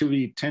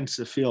 conductivity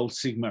tensor field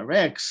sigma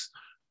x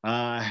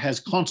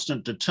has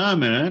constant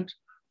determinant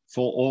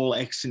for all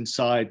x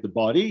inside the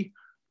body,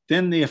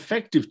 then the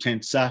effective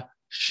tensor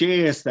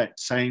shares that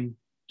same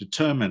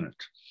determinant.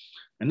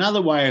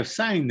 Another way of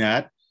saying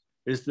that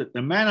is that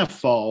the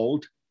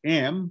manifold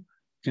M,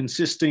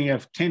 consisting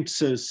of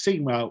tensors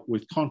sigma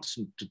with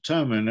constant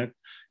determinant,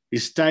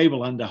 is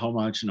stable under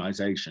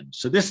homogenization.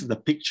 So this is the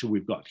picture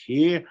we've got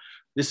here.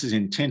 This is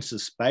in tensor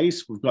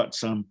space. We've got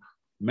some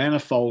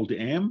manifold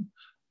M,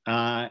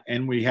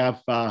 and we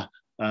have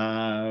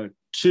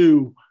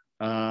two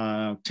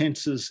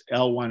tensors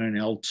L1 and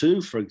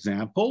L2, for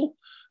example.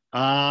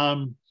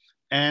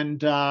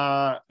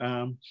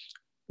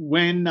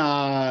 When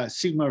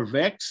sigma of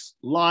x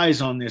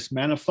lies on this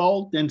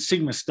manifold, then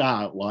sigma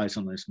star lies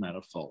on this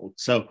manifold.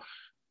 So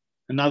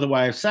another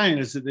way of saying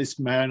is that this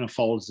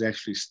manifold is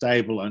actually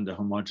stable under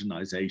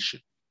homogenization.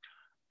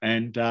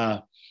 And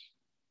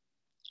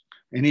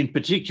in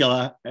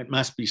particular, it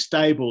must be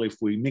stable if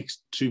we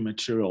mix two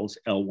materials,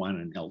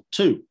 L1 and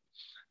L2.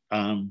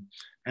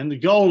 And the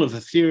goal of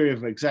the theory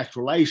of exact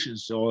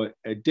relations is to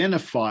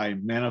identify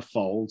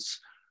manifolds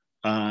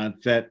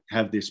that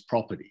have this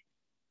property.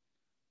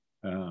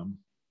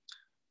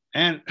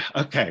 And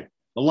okay,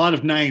 a lot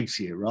of names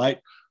here, right?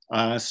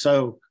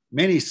 So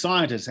many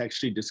scientists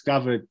actually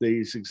discovered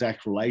these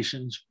exact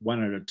relations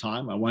one at a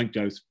time. I won't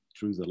go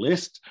through the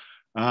list.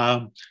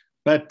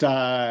 But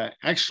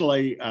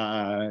actually,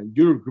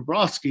 Yuri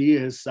Grabowski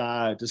has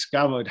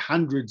discovered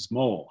hundreds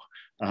more.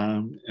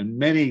 and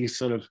many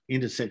sort of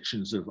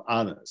intersections of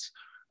others.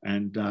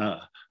 And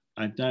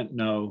I don't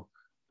know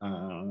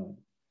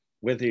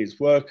whether his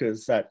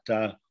workers that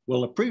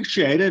will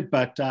appreciate it,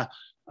 but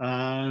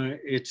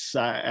it's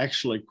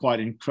actually quite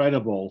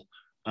incredible.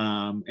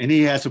 And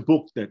he has a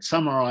book that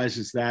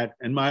summarizes that.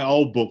 And my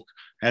old book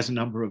has a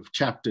number of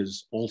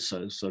chapters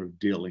also sort of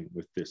dealing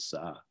with this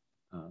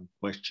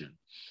question.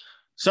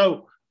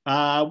 So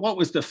what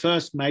was the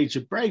first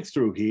major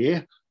breakthrough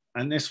here?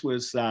 And this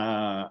was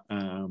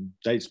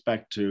dates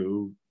back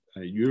to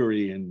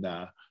Urey in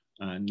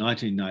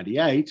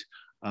 1998.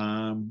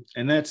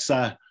 And that's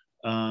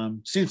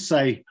since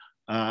a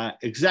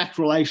exact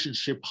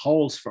relationship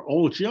holds for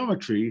all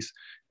geometries,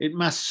 it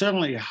must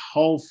certainly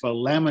hold for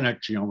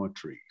laminate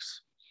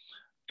geometries.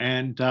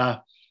 And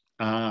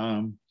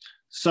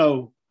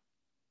so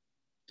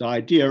the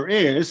idea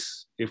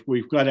is, if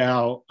we've got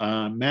our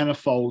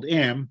manifold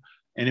M,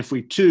 and if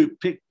we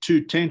pick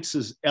two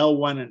tensors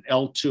L1 and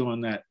L2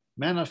 on that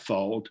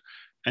manifold,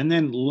 and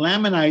then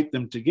laminate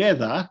them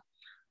together,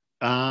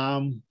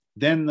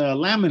 then the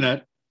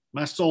laminate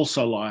must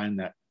also lie in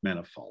that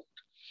manifold.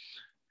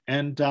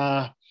 And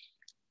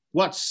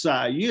what's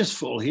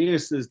useful here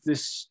is there's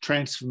this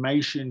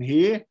transformation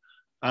here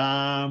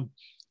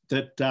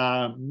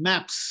that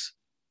maps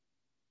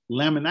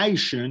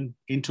lamination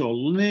into a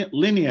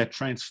linear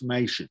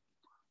transformation.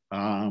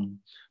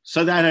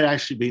 So that had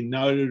actually been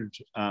noted,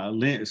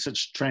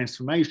 such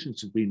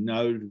transformations have been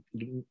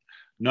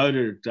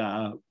noted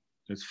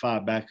as far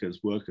back as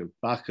work of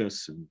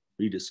Bacchus and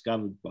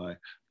rediscovered by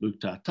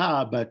Luc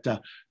Tartar, but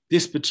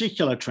this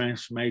particular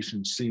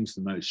transformation seems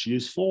the most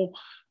useful.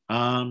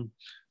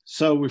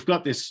 So we've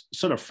got this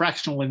sort of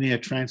fractional linear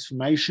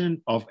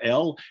transformation of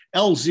L.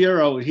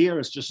 L0 here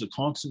is just a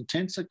constant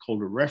tensor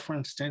called a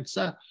reference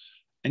tensor.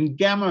 And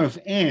gamma of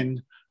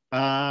n,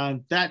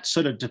 that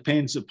sort of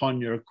depends upon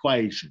your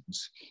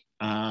equations.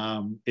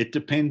 It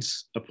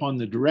depends upon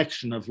the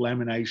direction of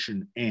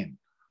lamination n.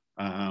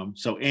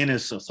 So n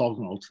is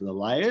orthogonal to the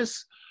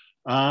layers.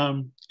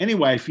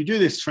 Anyway, if you do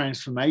this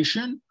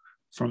transformation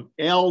from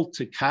L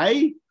to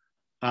K,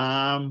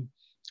 and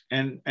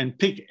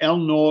pick L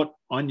naught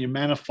on your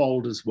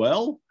manifold as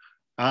well,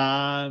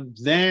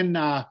 then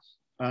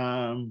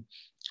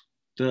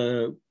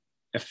the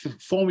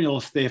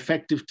formula for the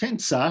effective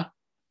tensor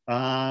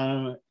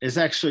is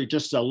actually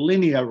just a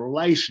linear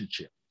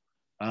relationship.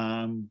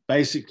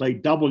 Basically,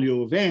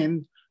 W of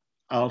n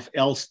of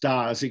L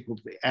star is equal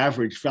to the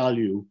average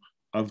value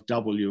of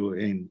W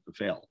n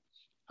of L.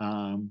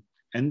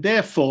 And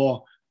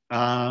therefore,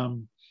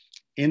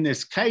 in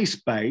this K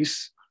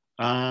space,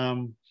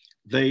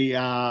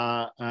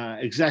 the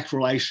exact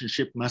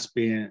relationship must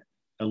be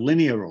a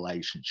linear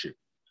relationship.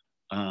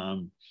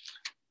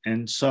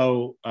 And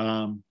so,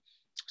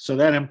 so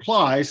that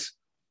implies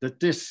that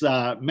this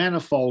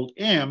manifold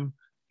M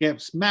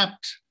gets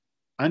mapped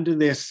under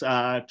this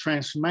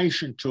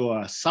transformation to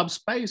a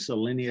subspace, a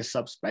linear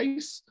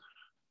subspace.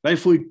 But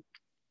if we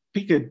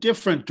pick a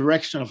different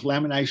direction of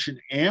lamination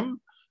M,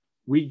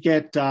 we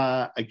get,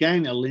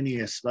 again, a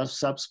linear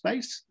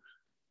subspace.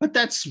 But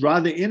that's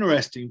rather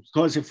interesting,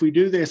 because if we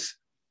do this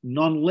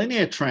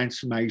nonlinear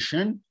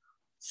transformation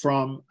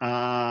from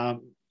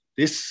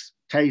this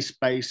K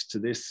space to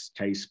this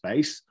K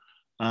space,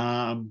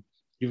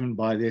 given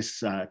by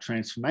this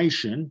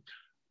transformation,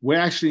 we're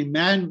actually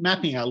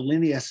mapping a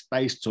linear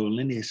space to a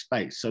linear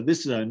space. So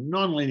this is a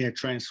nonlinear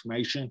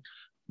transformation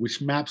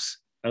which maps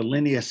a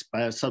linear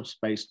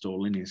subspace to a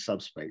linear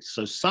subspace.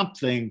 So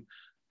something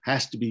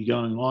has to be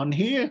going on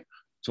here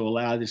to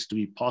allow this to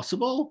be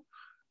possible.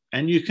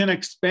 And you can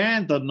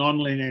expand the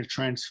nonlinear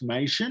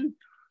transformation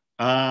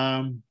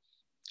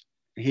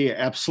here,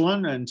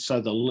 epsilon. And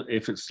so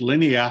if it's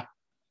linear,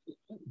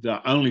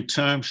 the only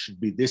term should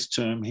be this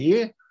term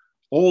here.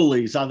 All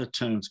these other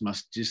terms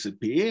must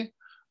disappear.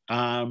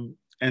 And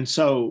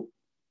so,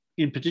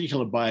 in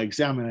particular, by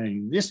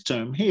examining this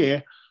term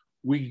here,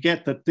 we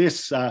get that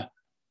this,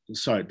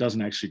 sorry, it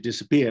doesn't actually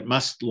disappear. It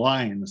must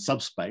lie in the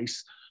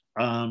subspace.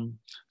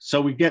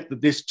 So we get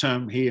that this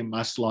term here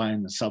must lie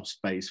in the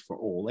subspace for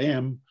all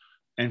M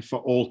and for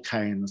all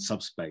K in the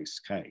subspace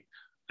K.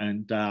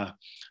 And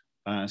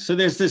so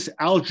there's this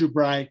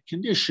algebraic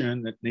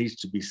condition that needs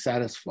to be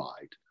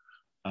satisfied.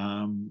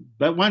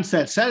 But once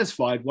that's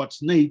satisfied,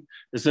 what's neat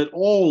is that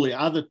all the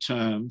other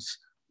terms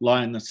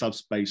lie in the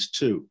subspace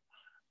too.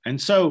 And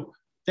so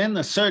then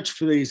the search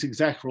for these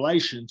exact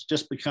relations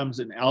just becomes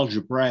an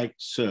algebraic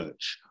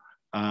search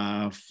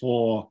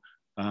for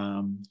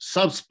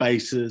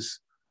subspaces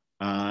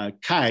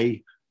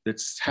K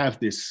that have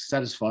this,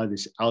 satisfy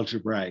this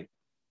algebraic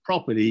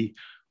property,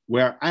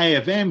 where A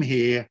of M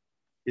here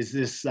is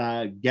this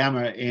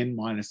gamma n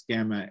minus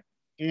gamma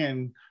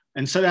n.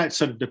 And so that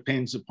sort of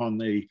depends upon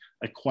the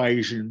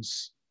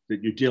equations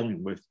that you're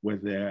dealing with,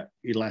 whether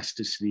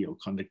elasticity or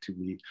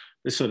conductivity,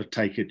 they sort of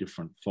take a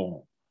different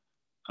form.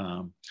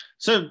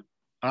 So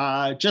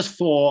just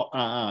for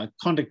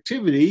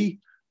conductivity,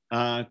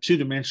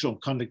 two-dimensional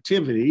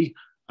conductivity,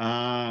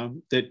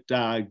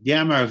 that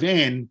gamma of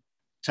n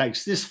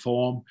takes this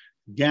form,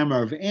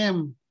 gamma of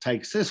M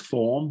takes this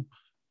form,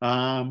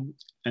 and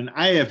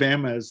A of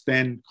M is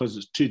then, because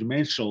it's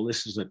two-dimensional,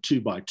 this is a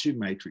 2x2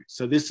 matrix.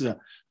 So this is a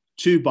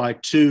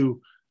 2x2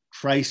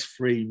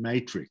 trace-free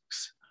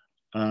matrix.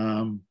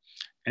 And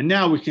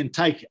now we can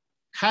take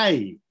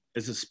K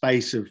as a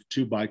space of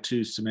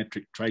 2x2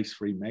 symmetric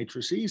trace-free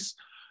matrices.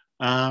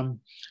 And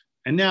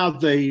now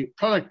the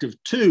product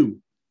of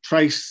two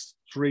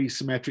trace-free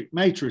symmetric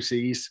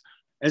matrices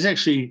is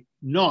actually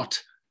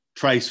not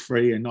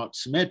trace-free and not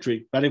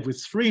symmetric, but if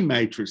with three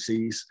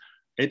matrices,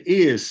 it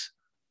is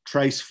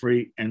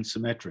trace-free and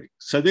symmetric.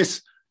 So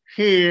this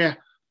here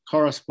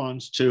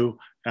corresponds to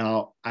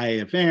our A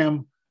of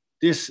M.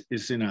 This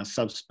is in our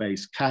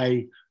subspace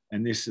K,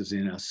 and this is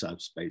in our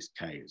subspace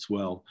K as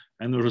well.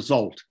 And the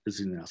result is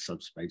in our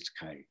subspace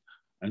K.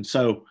 And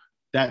so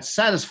that's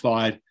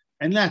satisfied,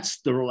 and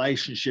that's the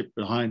relationship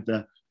behind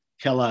the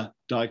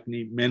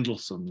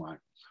Keller-Duyckney-Mendelssohn one.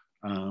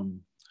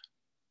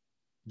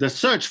 The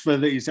search for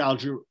these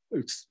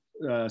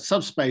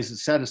subspaces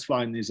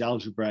satisfying these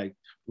algebraic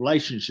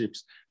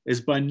relationships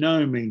is by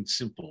no means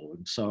simple.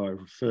 And so I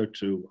refer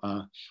to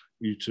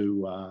you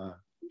to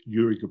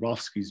Yuri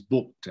Grabowski's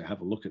book to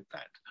have a look at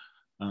that.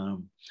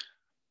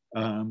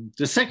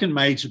 The second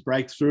major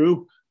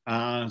breakthrough,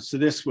 so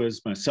this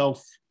was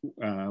myself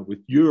with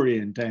Yuri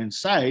and Dan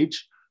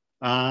Sage,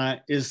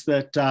 is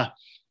that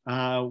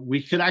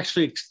we could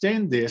actually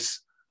extend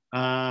this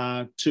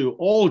to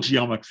all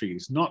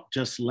geometries, not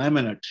just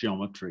laminate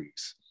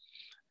geometries.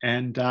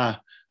 And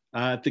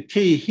the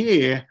key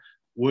here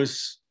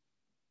was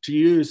to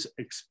use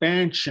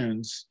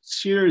expansions,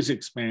 series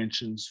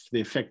expansions for the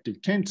effective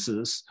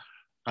tensors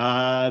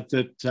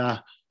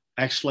that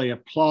actually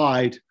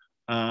applied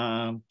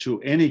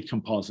to any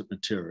composite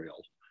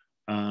material.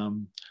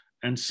 And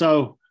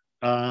so,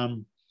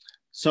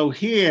 so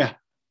here,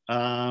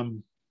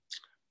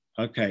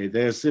 okay,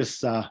 there's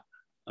this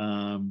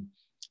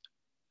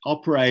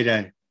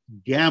operator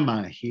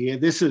gamma here.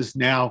 This is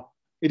now,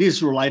 it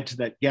is related to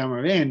that gamma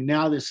of n.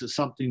 Now this is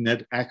something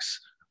that acts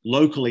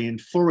locally in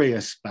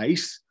Fourier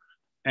space.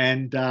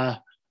 And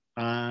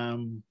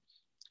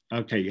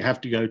okay, you have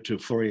to go to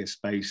Fourier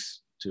space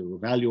to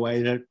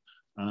evaluate it.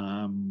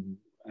 I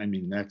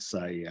mean, that's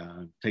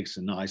a, takes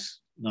a nice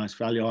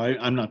value.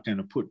 I'm not going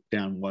to put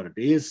down what it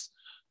is.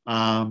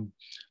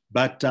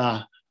 But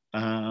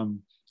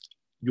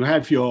you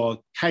have your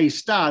K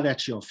star,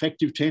 that's your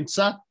effective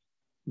tensor.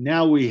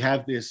 Now we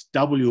have this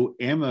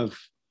Wm of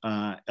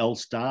L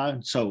star.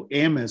 And so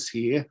M is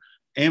here.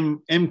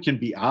 M can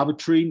be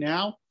arbitrary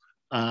now.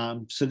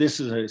 So this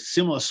is a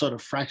similar sort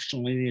of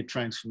fractional linear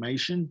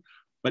transformation,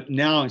 but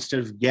now instead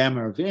of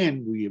gamma of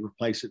n, we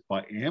replace it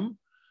by m.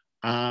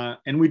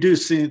 And we do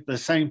see the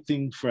same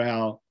thing for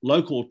our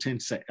local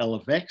tensor L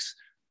of x,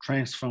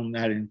 transform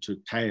that into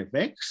K of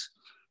x.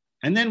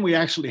 And then we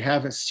actually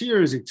have a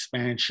series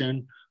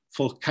expansion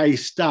for K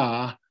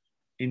star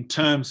in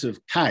terms of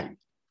K.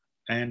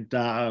 And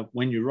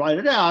when you write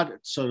it out,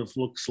 it sort of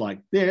looks like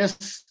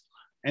this,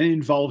 and it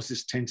involves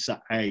this tensor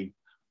A.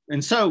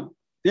 And so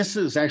this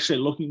is actually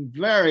looking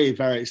very,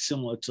 very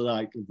similar to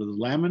like the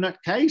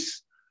laminate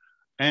case.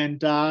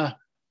 And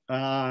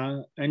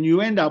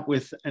you end up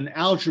with an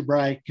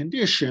algebraic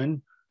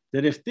condition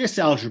that if this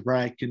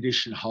algebraic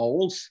condition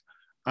holds,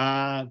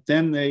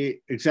 then the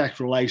exact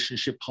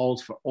relationship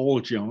holds for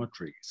all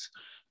geometries.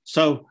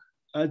 So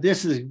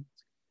this is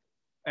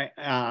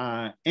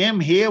M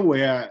here,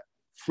 we're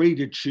free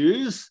to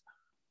choose.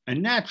 A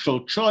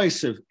natural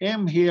choice of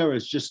M here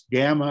is just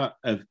gamma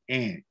of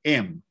N,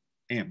 M.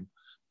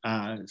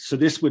 So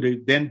this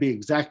would then be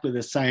exactly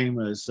the same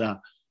as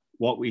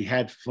what we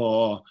had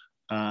for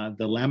the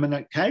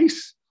laminate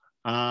case.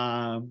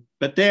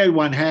 But there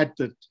one had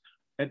that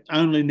it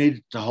only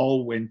needed to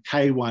hold when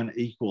K1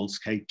 equals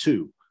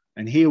K2.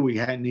 And here we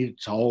had needed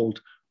to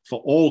hold for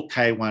all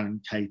K1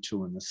 and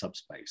K2 in the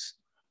subspace.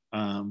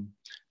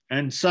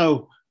 And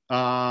so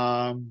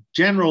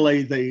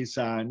generally these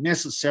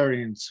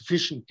necessary and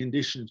sufficient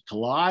conditions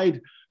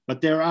collide,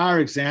 but there are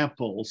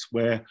examples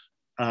where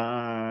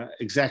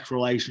exact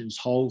relations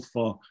hold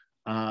for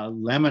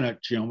laminate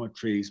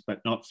geometries, but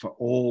not for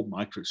all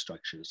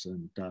microstructures.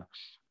 And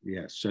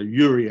yeah, so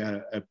Yuri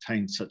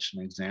obtained such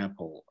an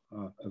example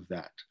of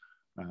that.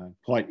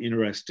 Quite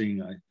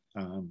interesting,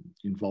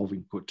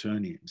 involving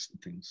quaternions and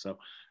things. So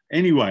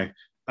anyway,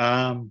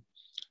 so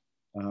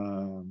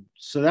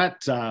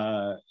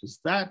that is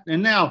that.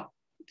 And now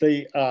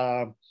the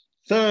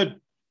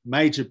third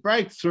major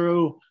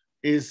breakthrough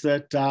is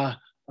that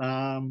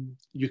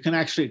you can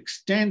actually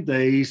extend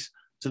these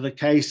to the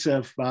case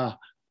of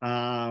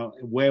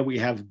where we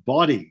have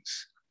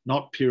bodies,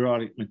 not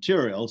periodic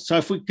materials. So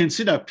if we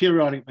consider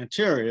periodic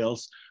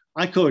materials,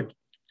 I could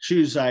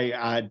choose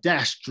a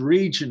dashed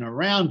region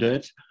around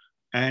it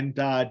and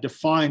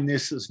define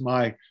this as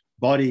my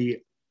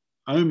body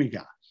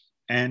omega.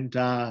 And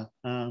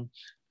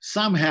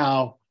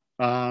somehow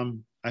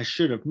I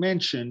should have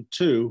mentioned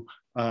too,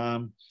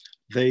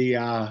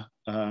 the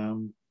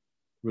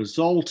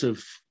result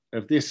of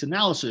this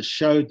analysis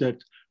showed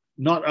that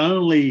not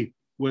only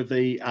were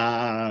the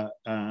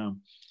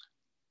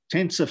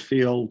tensor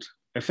field,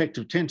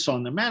 effective tensor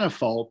on the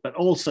manifold, but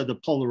also the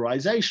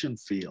polarization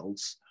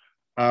fields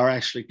are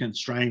actually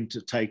constrained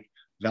to take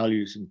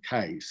values in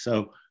K.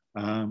 So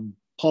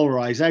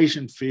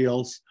polarization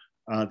fields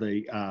are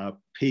the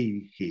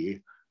P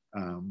here.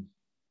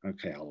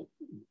 Okay, I'll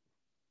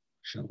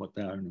show what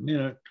they are in a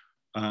minute.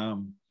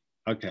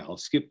 Okay, I'll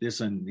skip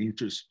this in the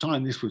interest of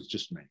time. This was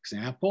just an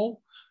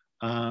example.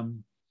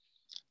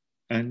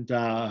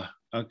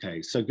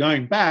 Okay, so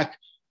going back,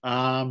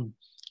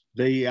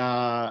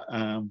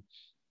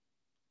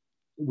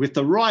 with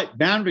the right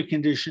boundary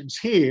conditions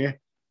here,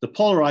 the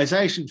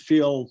polarization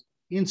field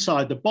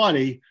inside the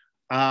body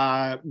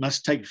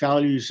must take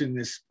values in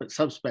this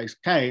subspace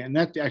K, and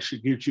that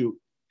actually gives you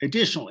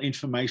additional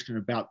information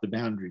about the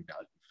boundary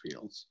value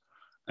fields.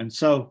 And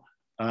so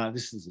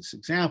this is this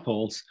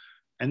examples.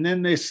 And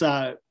then this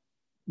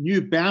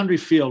new boundary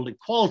field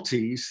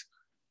equalities,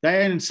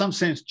 they in some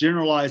sense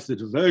generalize the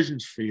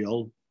divergence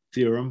field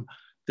theorem.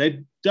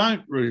 They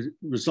don't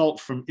result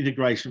from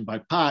integration by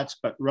parts,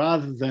 but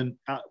rather than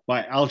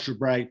by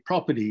algebraic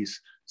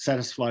properties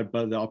satisfied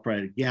by the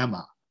operator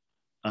gamma.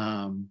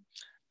 And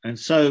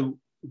so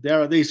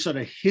there are these sort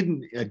of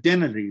hidden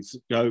identities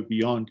that go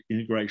beyond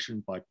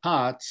integration by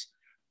parts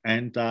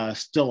and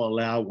still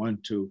allow one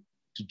to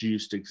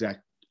deduce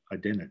exact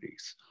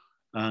identities.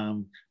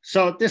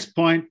 So at this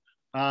point,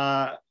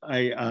 I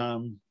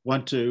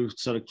want to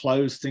sort of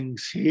close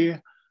things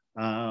here.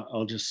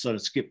 I'll just sort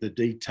of skip the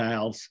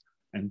details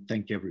and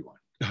thank everyone.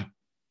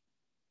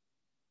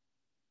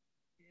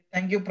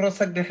 Thank you,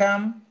 Professor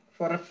Graham,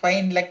 for a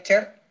fine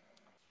lecture.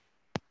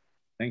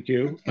 Thank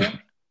you. Thank you.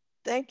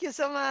 Thank you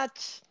so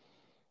much.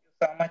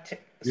 So much.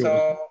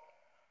 So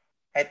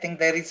I think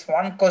there is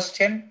one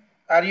question.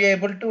 Are you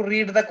able to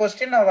read the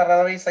question, or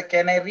otherwise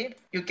can I read?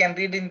 You can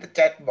read in the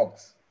chat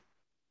box.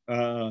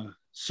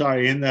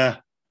 Sorry, in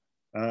the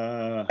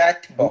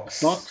chat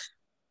box.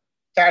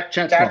 Chat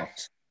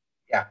box.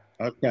 Yeah.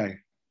 Okay.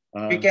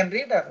 You can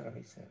read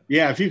otherwise.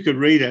 Yeah, if you could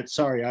read it.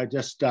 Sorry, I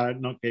just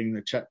not getting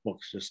the chat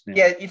box just now.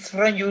 Yeah, it's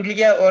from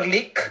Julia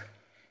Orlik.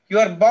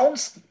 Your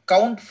bounds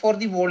count for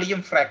the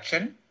volume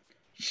fraction,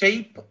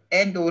 shape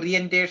and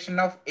orientation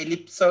of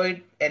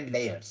ellipsoid and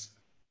layers.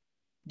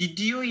 Did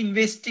you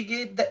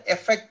investigate the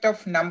effect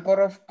of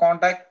number of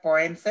contact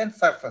points and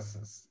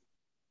surfaces?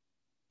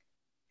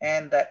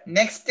 And the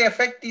next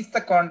effect is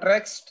the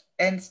contrast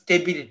and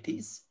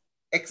stabilities.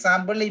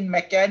 Example, in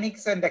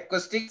mechanics and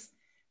acoustics,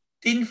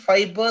 thin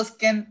fibers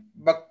can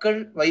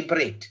buckle,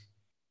 vibrate.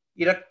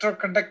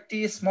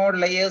 Electroconductive small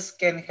layers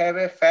can have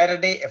a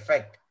Faraday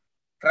effect.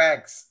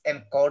 Cracks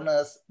and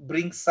corners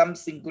bring some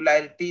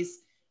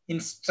singularities in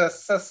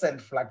stresses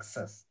and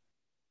fluxes.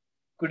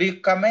 Could you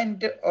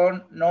comment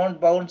on known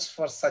bounds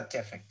for such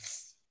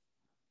effects?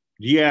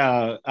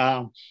 Yeah.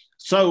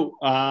 So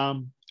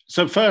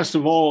first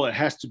of all, it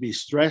has to be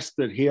stressed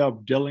that here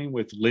I'm dealing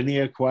with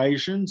linear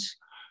equations.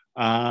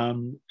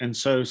 And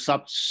so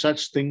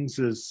such things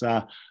as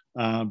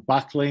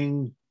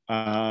buckling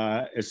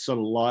is sort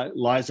of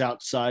lies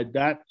outside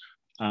that.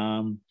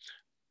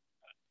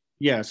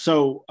 Yeah,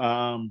 so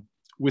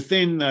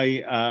within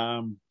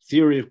the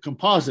theory of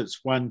composites,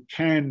 one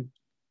can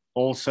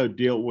also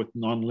deal with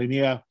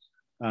nonlinear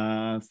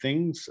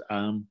things.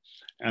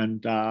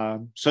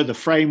 So the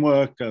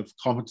framework of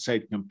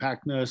compensating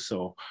compactness,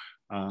 or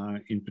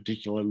in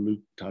particular Luc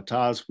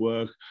Tartar's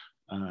work,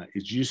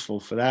 is useful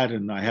for that.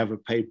 And I have a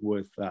paper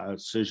with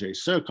Sergei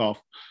Surkov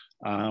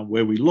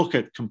where we look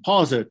at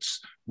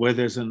composites where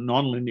there's a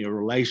nonlinear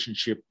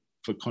relationship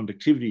for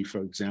conductivity,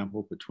 for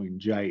example, between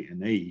J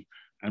and E,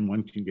 and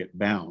one can get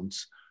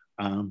bounds.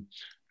 And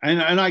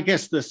I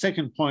guess the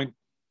second point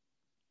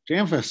to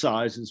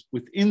emphasize is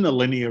within the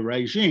linear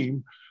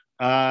regime,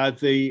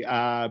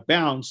 the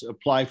bounds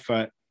apply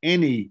for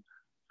any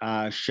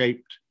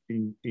shaped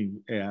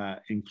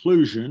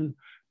inclusion.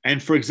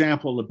 And for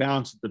example, the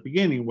bounds at the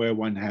beginning where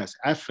one has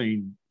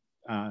affine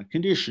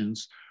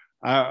conditions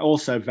are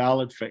also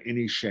valid for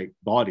any shaped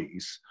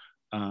bodies.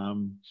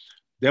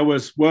 There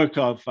was work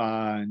of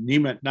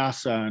Nemeth,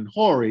 Nasser, and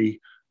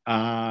Hori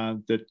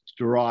that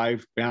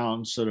derived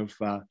bounds sort of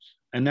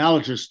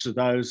analogous to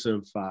those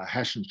of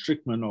Hassan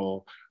Strickman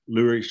or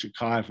Lurie,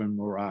 Shikaev, and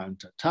Morat and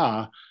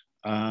Tatar,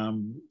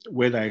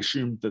 where they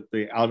assumed that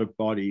the outer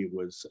body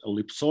was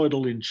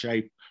ellipsoidal in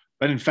shape,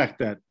 but in fact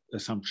that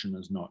assumption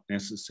is not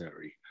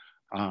necessary.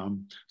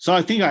 So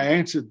I think I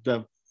answered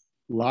the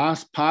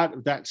last part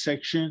of that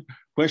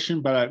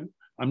question, but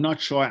I'm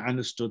not sure I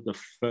understood the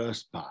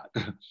first part.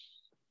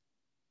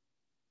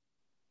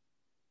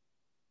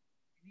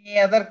 Any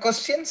other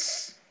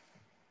questions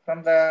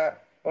from the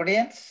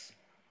audience?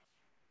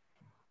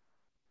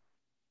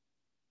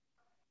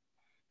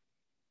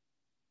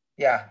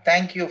 Yeah,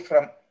 thank you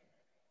from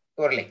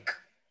Orlik.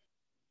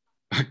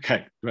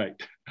 Okay,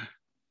 great.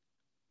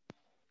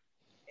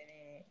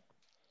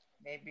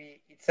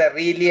 Maybe it's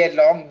really a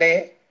long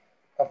day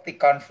of the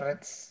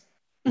conference.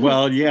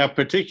 Well, yeah,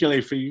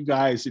 particularly for you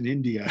guys in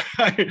India.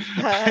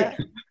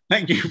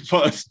 Thank you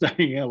for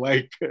staying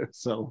awake.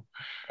 So,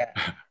 yeah.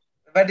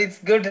 But it's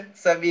good.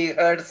 So we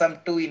heard some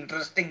two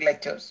interesting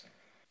lectures,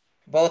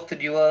 both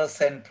yours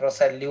and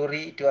Professor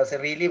Lurie. It was a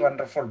really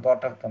wonderful,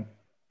 both of them,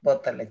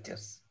 both the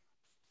lectures.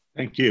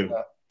 Thank you.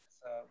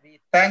 So we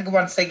thank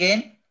once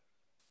again.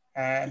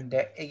 And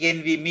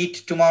again, we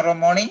meet tomorrow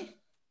morning.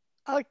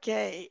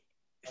 Okay.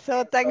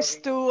 So thanks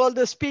to all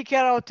the speakers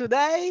of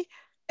today.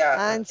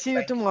 Yeah. And see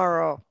you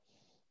tomorrow.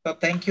 So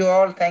thank you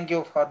all. Thank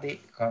you for the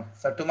call.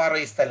 So tomorrow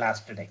is the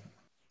last day.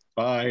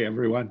 Bye,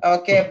 everyone.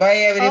 Okay. Bye,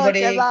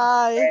 everybody. Okay,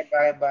 bye.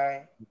 Bye, bye,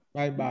 bye.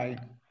 Bye, bye.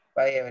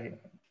 Bye, everyone.